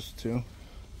that goes to.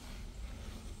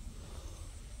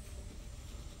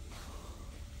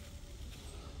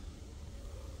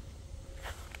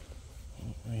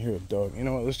 I hear a dog. You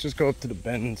know what? Let's just go up to the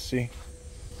bend and see.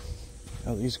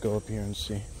 At least go up here and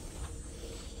see.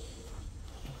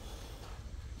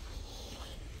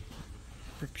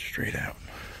 Ripped straight out.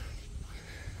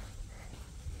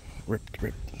 Ripped.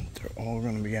 They're all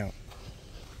going to be out.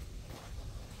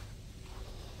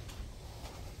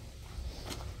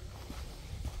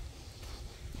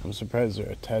 I'm surprised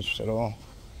they're attached at all.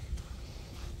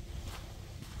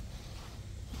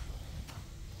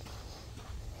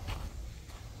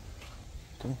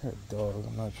 I can hear a dog.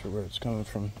 I'm not sure where it's coming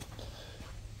from.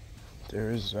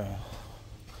 There's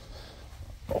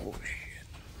oh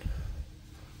shit.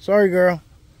 Sorry, girl.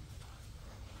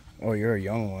 Oh, you're a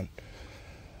young one.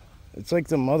 It's like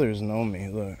the mothers know me,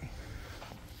 look.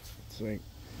 It's like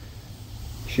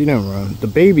she didn't run. The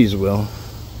babies will.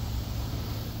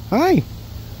 Hi.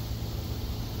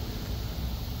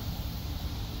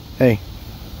 Hey.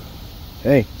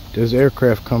 Hey, there's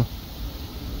aircraft coming.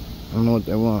 I don't know what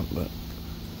they want, but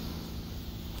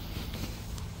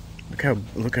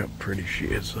look how pretty she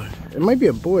is. Look. It might be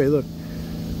a boy, look.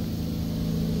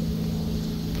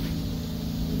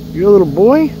 You a little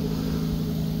boy?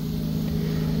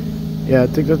 Yeah, I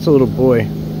think that's a little boy.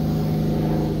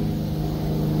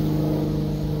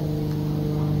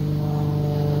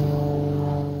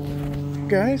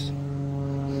 Guys?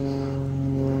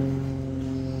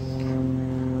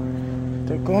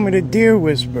 They call me the deer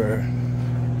whisperer.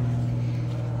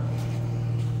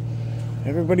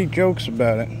 Everybody jokes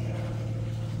about it.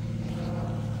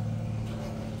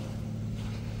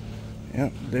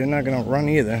 Yep, they're not gonna run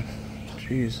either.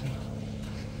 Jeez.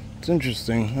 It's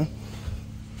interesting, huh?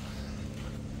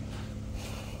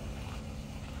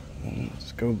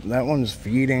 Let's go. That one's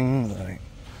feeding. Like,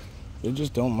 they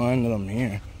just don't mind that I'm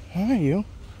here. Hi, you.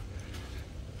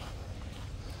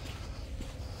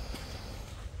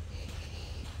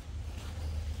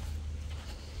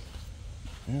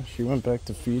 Yeah, she went back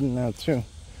to feeding now too.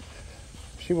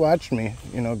 She watched me,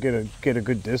 you know, get a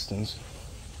good distance.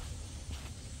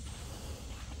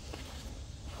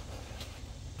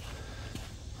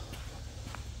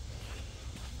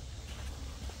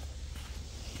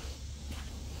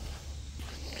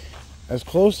 As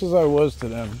close as I was to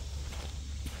them,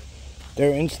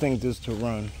 their instinct is to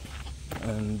run,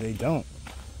 and they don't.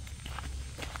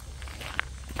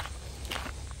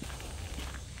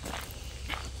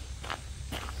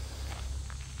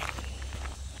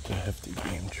 It's a hefty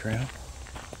game trail.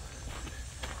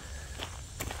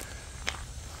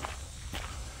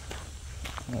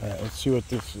 Alright, let's see what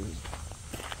this is.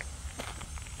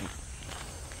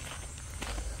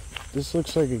 This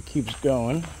looks like it keeps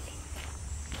going.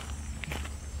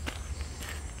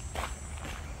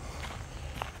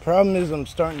 Problem is I'm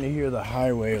starting to hear the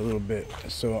highway a little bit,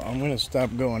 so I'm going to stop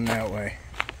going that way.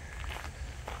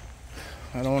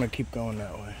 I don't want to keep going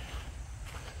that way.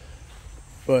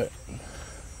 But,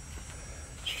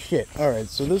 shit. Alright,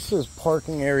 so this is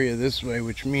parking area this way,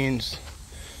 which means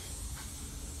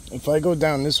if I go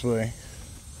down this way,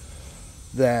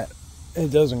 that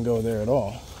it doesn't go there at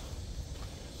all.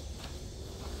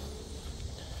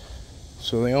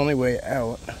 So the only way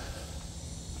out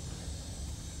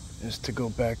is to go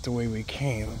back the way we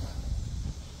came.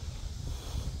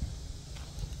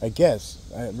 I guess.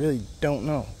 I really don't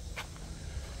know.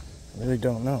 I really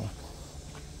don't know.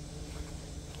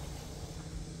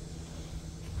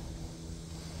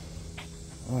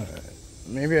 Alright.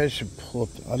 Maybe I should pull up.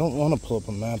 I don't want to pull up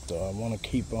a map though. I want to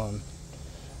keep on.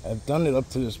 I've done it up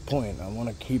to this point. I want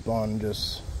to keep on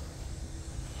just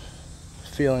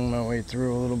feeling my way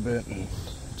through a little bit and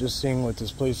just seeing what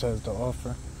this place has to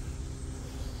offer.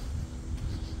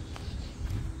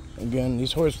 Again,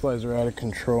 these horseflies are out of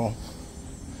control.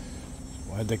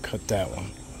 Why'd they cut that one?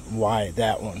 Why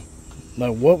that one?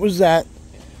 Like, what was that?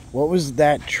 What was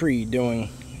that tree doing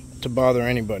to bother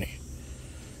anybody?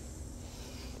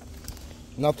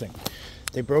 Nothing.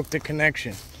 They broke the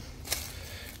connection.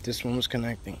 This one was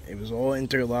connecting. It was all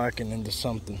interlocking into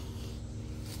something.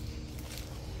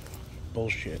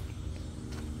 Bullshit.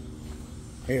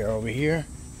 Here, over here.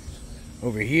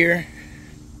 Over here.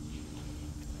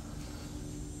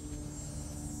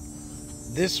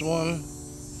 This one,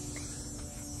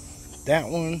 that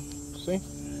one, see?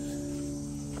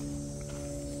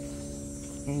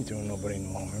 Ain't doing nobody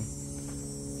no harm.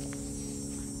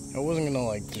 I wasn't gonna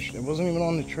like this. It wasn't even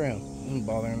on the trail. It wasn't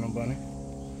bothering nobody.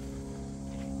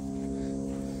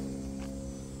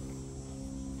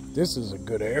 This is a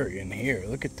good area in here.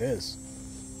 Look at this.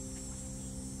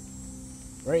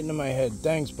 Right into my head.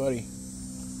 Thanks, buddy.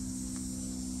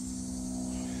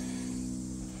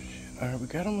 Alright, we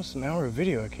got almost an hour of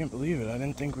video. I can't believe it. I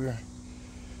didn't think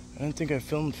I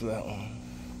filmed for that long.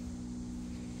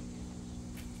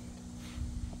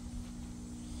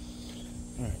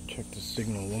 Alright, check the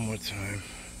signal one more time.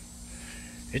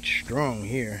 It's strong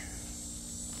here.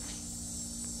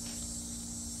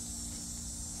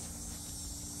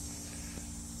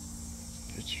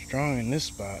 It's strong in this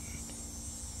spot.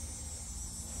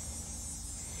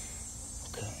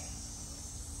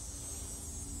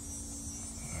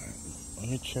 Let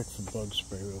me check for bug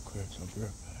spray real quick. I'll be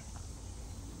right back.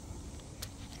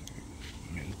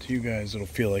 And to you guys, it'll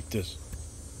feel like this.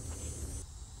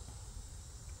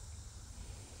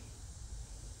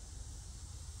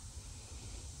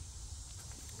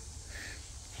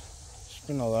 There's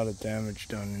been a lot of damage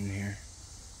done in here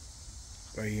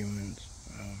by humans.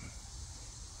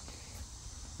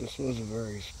 This was a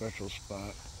very special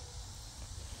spot.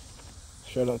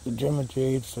 Shout out to Gemma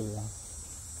Jade for the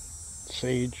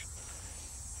sage.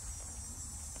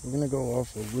 We're gonna go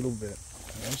off a little bit.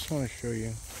 I just want to show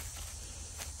you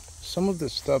some of the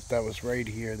stuff that was right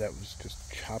here that was just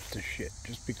chopped to shit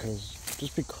just because.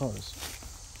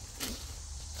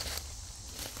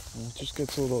 And it just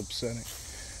gets a little upsetting.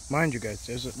 Mind you guys,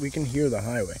 we can hear the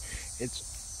highway.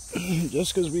 It's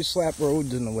just because we slap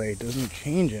roads in the way doesn't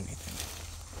change anything.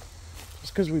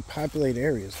 Just because we populate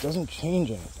areas doesn't change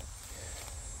anything.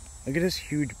 Look at this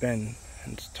huge bend,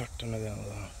 and it's tucked under that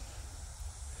little.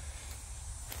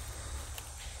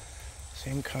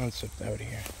 Same concept out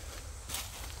here.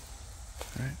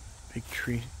 Alright, big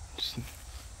tree. Just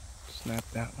snap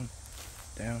that one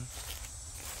down.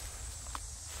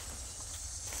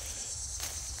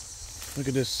 Look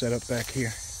at this setup back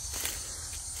here.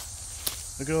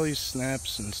 Look at all these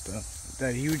snaps and stuff.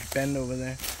 That huge bend over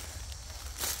there.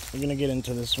 We're gonna get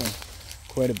into this one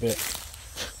quite a bit.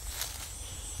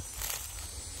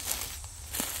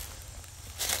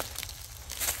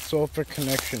 Sulfur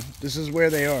connection. This is where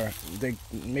they are. They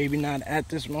maybe not at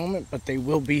this moment, but they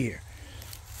will be here.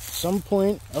 Some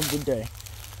point of the day,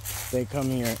 they come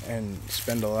here and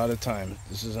spend a lot of time.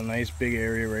 This is a nice big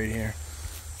area right here.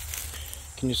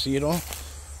 Can you see it all?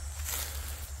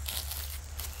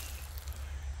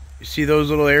 You see those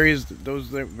little areas,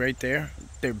 those right there?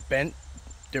 They're bent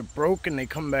they're broke and they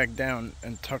come back down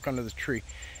and tuck under the tree.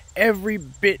 Every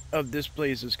bit of this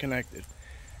place is connected.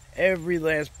 Every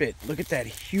last bit. Look at that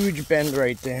huge bend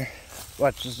right there.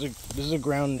 Watch, this is a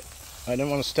ground. I didn't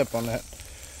want to step on that.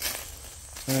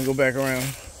 I'm gonna go back around.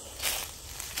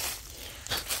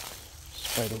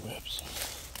 Spider webs.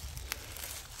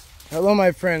 Hello,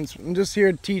 my friends. I'm just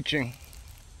here teaching.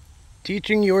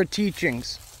 Teaching your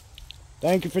teachings.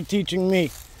 Thank you for teaching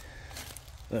me.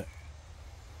 Look.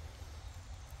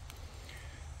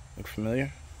 Look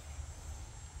familiar?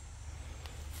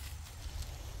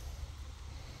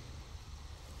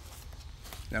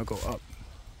 Now go up.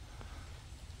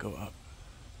 Go up.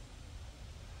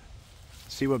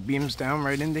 See what beams down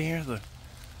right into here? Look.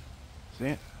 See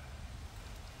it?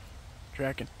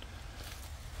 Tracking.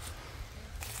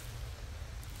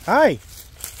 Hi!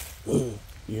 You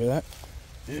hear that?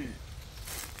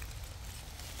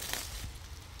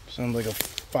 Sounds like a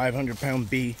 500-pound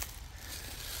bee.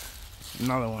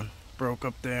 Another one. Broke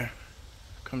up there.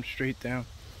 Comes straight down.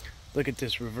 Look at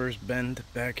this reverse bend.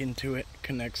 Back into it.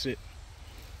 Connects it.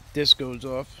 This goes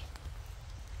off.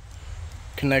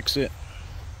 Connects it.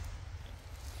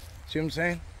 See what I'm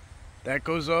saying? That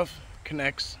goes off.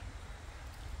 Connects.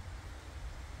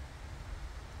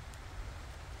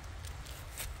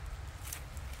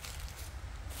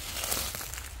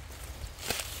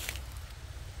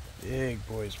 Big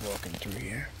boys walking through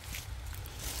here.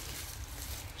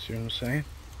 See what I'm saying?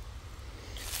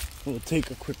 We'll take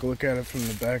a quick look at it from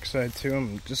the backside too.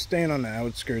 I'm just staying on the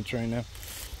outskirts right now.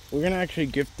 We're gonna actually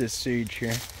gift this sage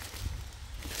here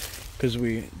because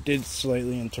we did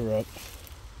slightly interrupt.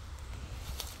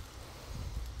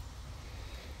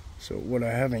 So what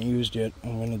I haven't used yet,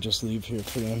 I'm gonna just leave here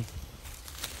for them.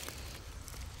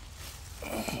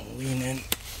 Lean in.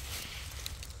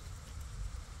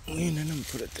 Lean in and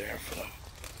put it there for them.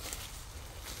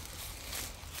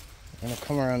 I'm gonna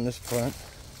come around this part.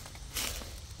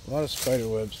 A lot of spider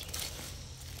webs.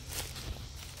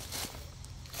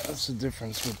 That's the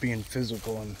difference with being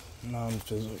physical and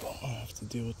non-physical. I have to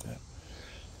deal with that.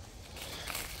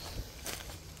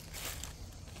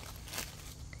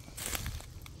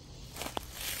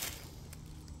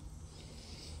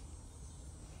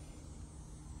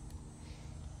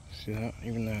 See that?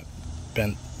 Even that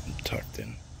bent and tucked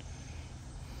in.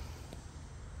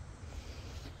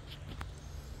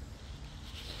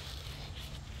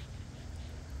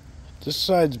 This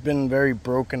side's been very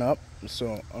broken up,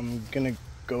 so I'm gonna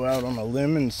go out on a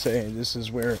limb and say this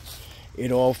is where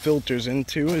it all filters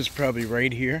into, is probably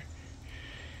right here.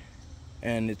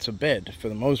 And it's a bed for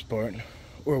the most part,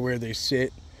 or where they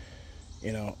sit,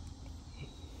 you know.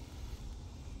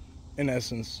 In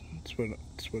essence, it's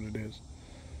what it is.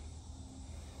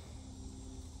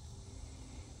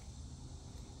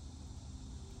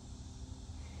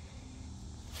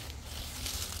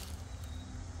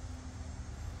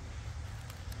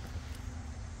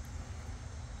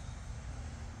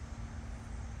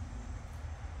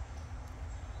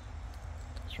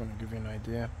 Just want to give you an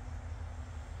idea.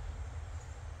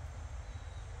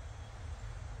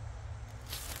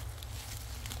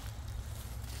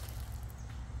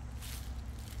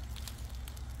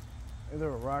 Either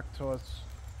a rock toss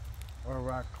or a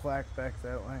rock clack back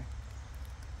that way.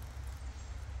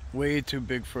 Way too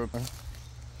big for a...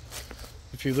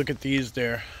 If you look at these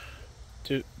there,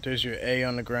 there's your A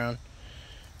on the ground.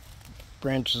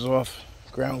 Branches off,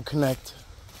 ground connect.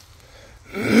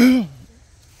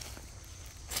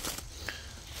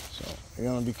 You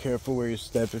want to be careful where you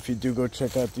step. If you do go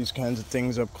check out these kinds of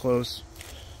things up close,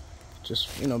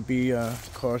 just, you know, be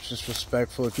cautious,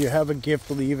 respectful. If you have a gift,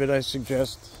 leave it, I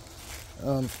suggest.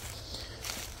 You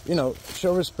know,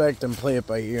 show respect and play it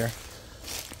by ear.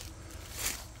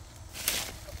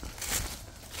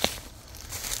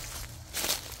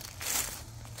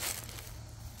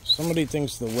 Somebody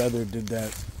thinks the weather did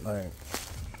that, like...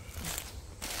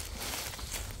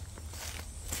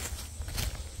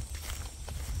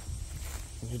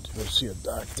 Need to go see a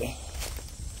doctor.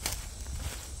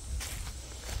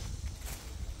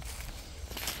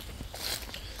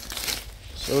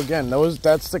 So again,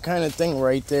 that's the kind of thing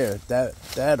right there.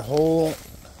 That whole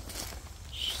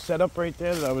setup right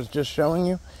there that I was just showing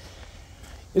you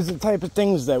is the type of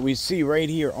things that we see right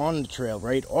here on the trail,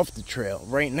 right off the trail,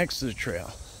 right next to the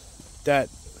trail, that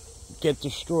get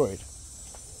destroyed.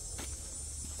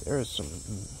 There are some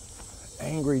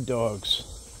angry dogs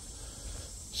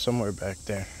somewhere back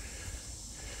there.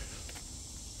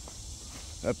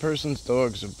 That person's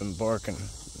dogs have been barking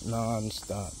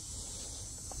non-stop.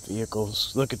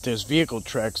 Vehicles. Look at this. Vehicle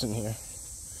tracks in here.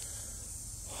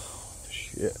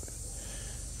 Shit.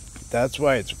 That's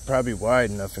why it's probably wide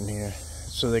enough in here.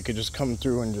 So they could just come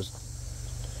through and just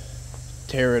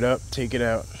tear it up, take it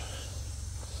out.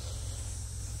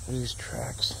 These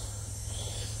tracks.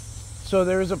 So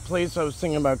there is a place I was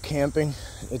thinking about camping.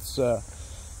 It's the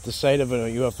site of a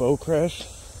UFO crash.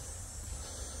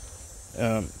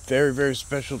 Very, very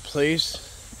special place.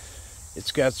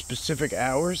 It's got specific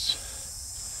hours,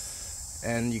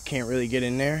 and you can't really get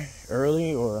in there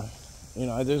early, or, you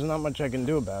know, there's not much I can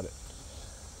do about it.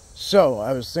 So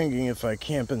I was thinking if I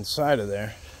camp inside of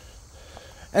there.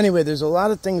 Anyway, there's a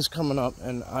lot of things coming up,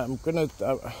 and I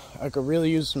could really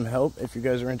use some help if you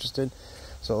guys are interested.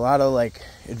 It's a lot of like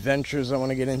adventures I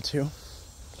want to get into.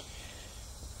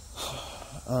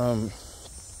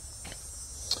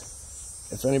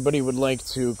 If anybody would like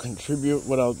to contribute,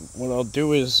 what I'll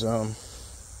do is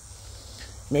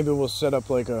maybe we'll set up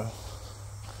like a,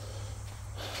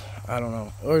 I don't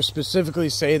know, or specifically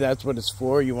say that's what it's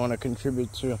for, you want to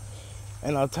contribute to,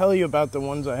 and I'll tell you about the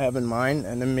ones I have in mind,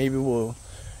 and then maybe we'll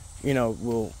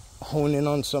hone in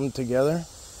on some together.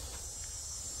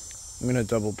 I'm gonna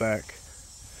double back,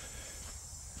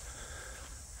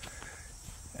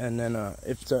 and then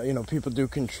if people do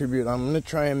contribute, I'm gonna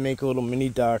try and make little mini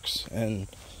docs, and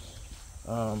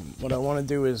what I want to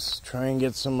do is try and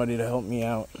get somebody to help me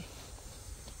out,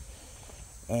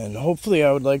 and hopefully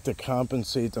I would like to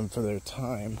compensate them for their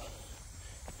time,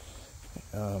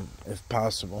 if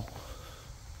possible.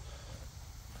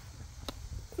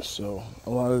 So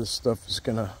a lot of this stuff is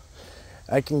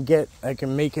I can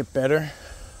make it better,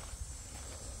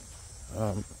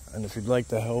 and if you'd like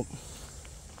to help,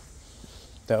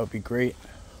 that would be great.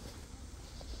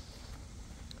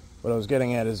 What I was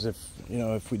getting at is if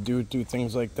we do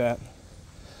things like that,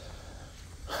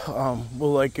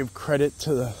 we'll like give credit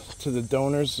to the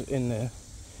donors in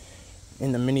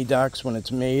the mini docs when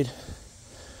it's made.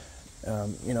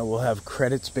 We'll have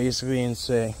credits basically and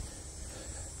say,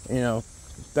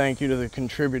 thank you to the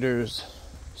contributors,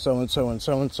 so and so and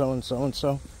so and so and so and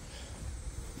so.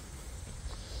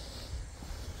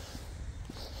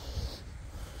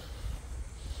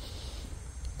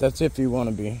 That's if you want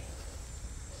to be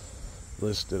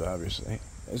listed, obviously.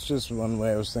 It's just one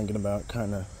way I was thinking about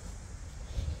kind of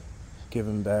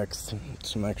giving back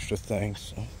some extra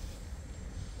things. So.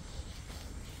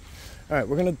 Alright,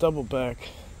 we're going to double back.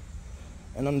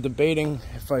 And I'm debating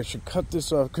if I should cut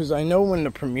this off, because I know when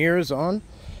the premiere is on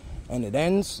and it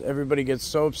ends, everybody gets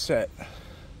so upset.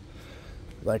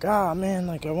 Like, man,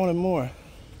 like I wanted more.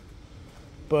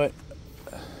 But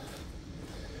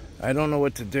I don't know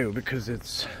what to do, because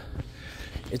it's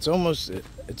almost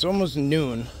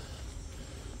noon.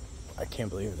 I can't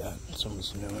believe that. It's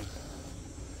almost noon.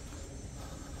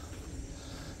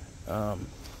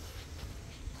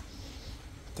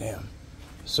 Damn.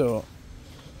 So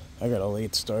I got a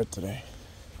late start today.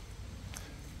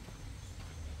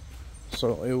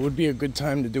 So it would be a good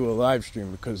time to do a live stream,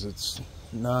 because it's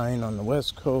 9 on the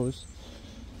West Coast.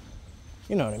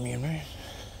 You know what I mean, right?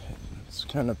 It's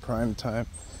kind of prime time.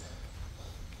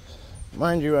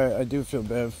 Mind you, I do feel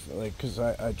bad, because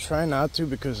I try not to,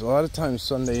 because a lot of times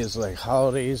Sunday is like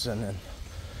holidays, and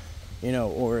then,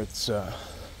 or it's, a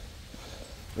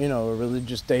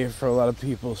religious day for a lot of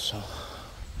people, so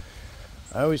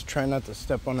I always try not to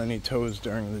step on any toes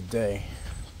during the day,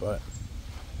 but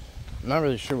I'm not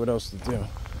really sure what else to do,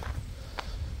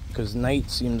 because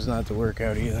night seems not to work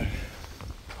out either.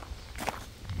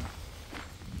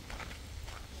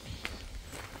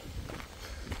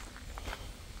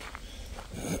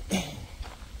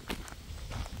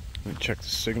 Let me check the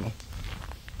signal.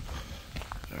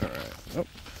 Alright.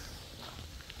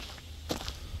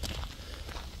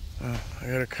 I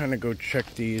gotta kind of go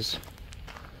check these.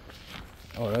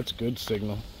 Oh, that's good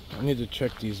signal. I need to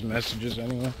check these messages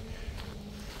anyway.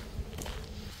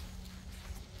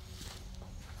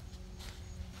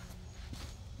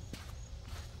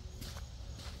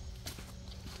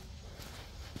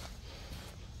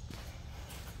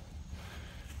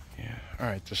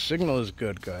 Alright, the signal is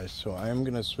good, guys, so I am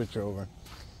gonna switch over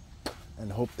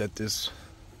and hope that this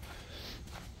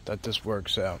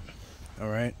works out.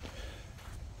 Alright?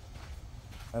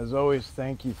 As always,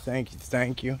 thank you.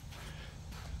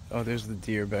 Oh, there's the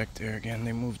deer back there again.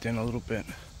 They moved in a little bit.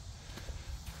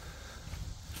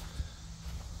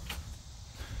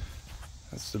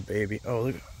 That's the baby. Oh,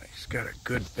 look, he's got a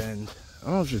good bend. I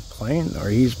don't know if she's playing, or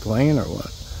he's playing, or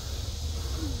what.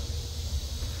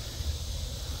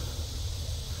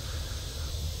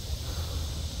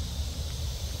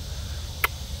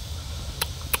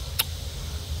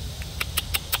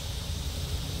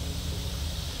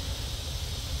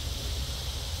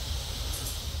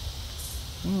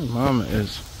 Where Mama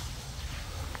is.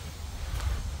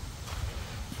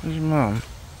 Where's your mom?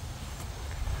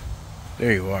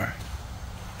 There you are.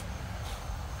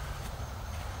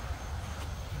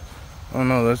 Oh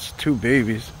no, that's 2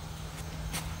 babies.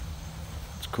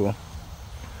 That's cool.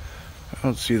 I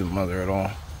don't see the mother at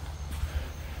all.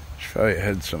 She's probably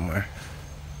ahead somewhere.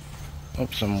 Oh,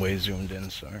 some way zoomed in,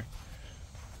 sorry.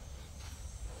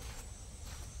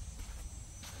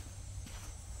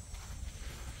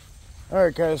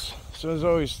 Alright guys, so as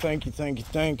always, thank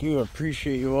you. I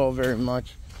appreciate you all very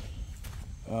much.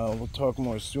 We'll talk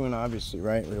more soon, obviously,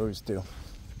 right? We always do.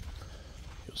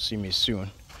 You'll see me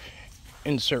soon.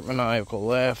 Insert maniacal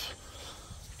laugh.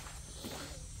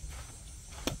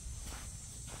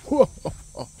 Whoa.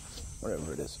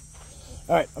 Whatever it is.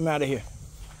 Alright, I'm out of here.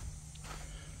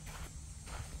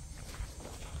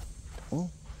 Oh,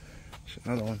 there's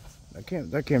another one.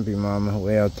 That can't be Mama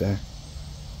way out there.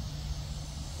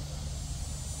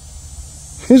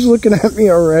 She's looking at me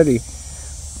already.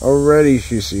 Already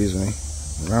she sees me.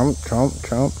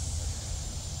 Chomp.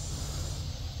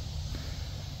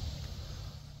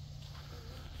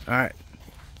 Alright.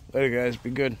 Later guys,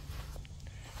 be good.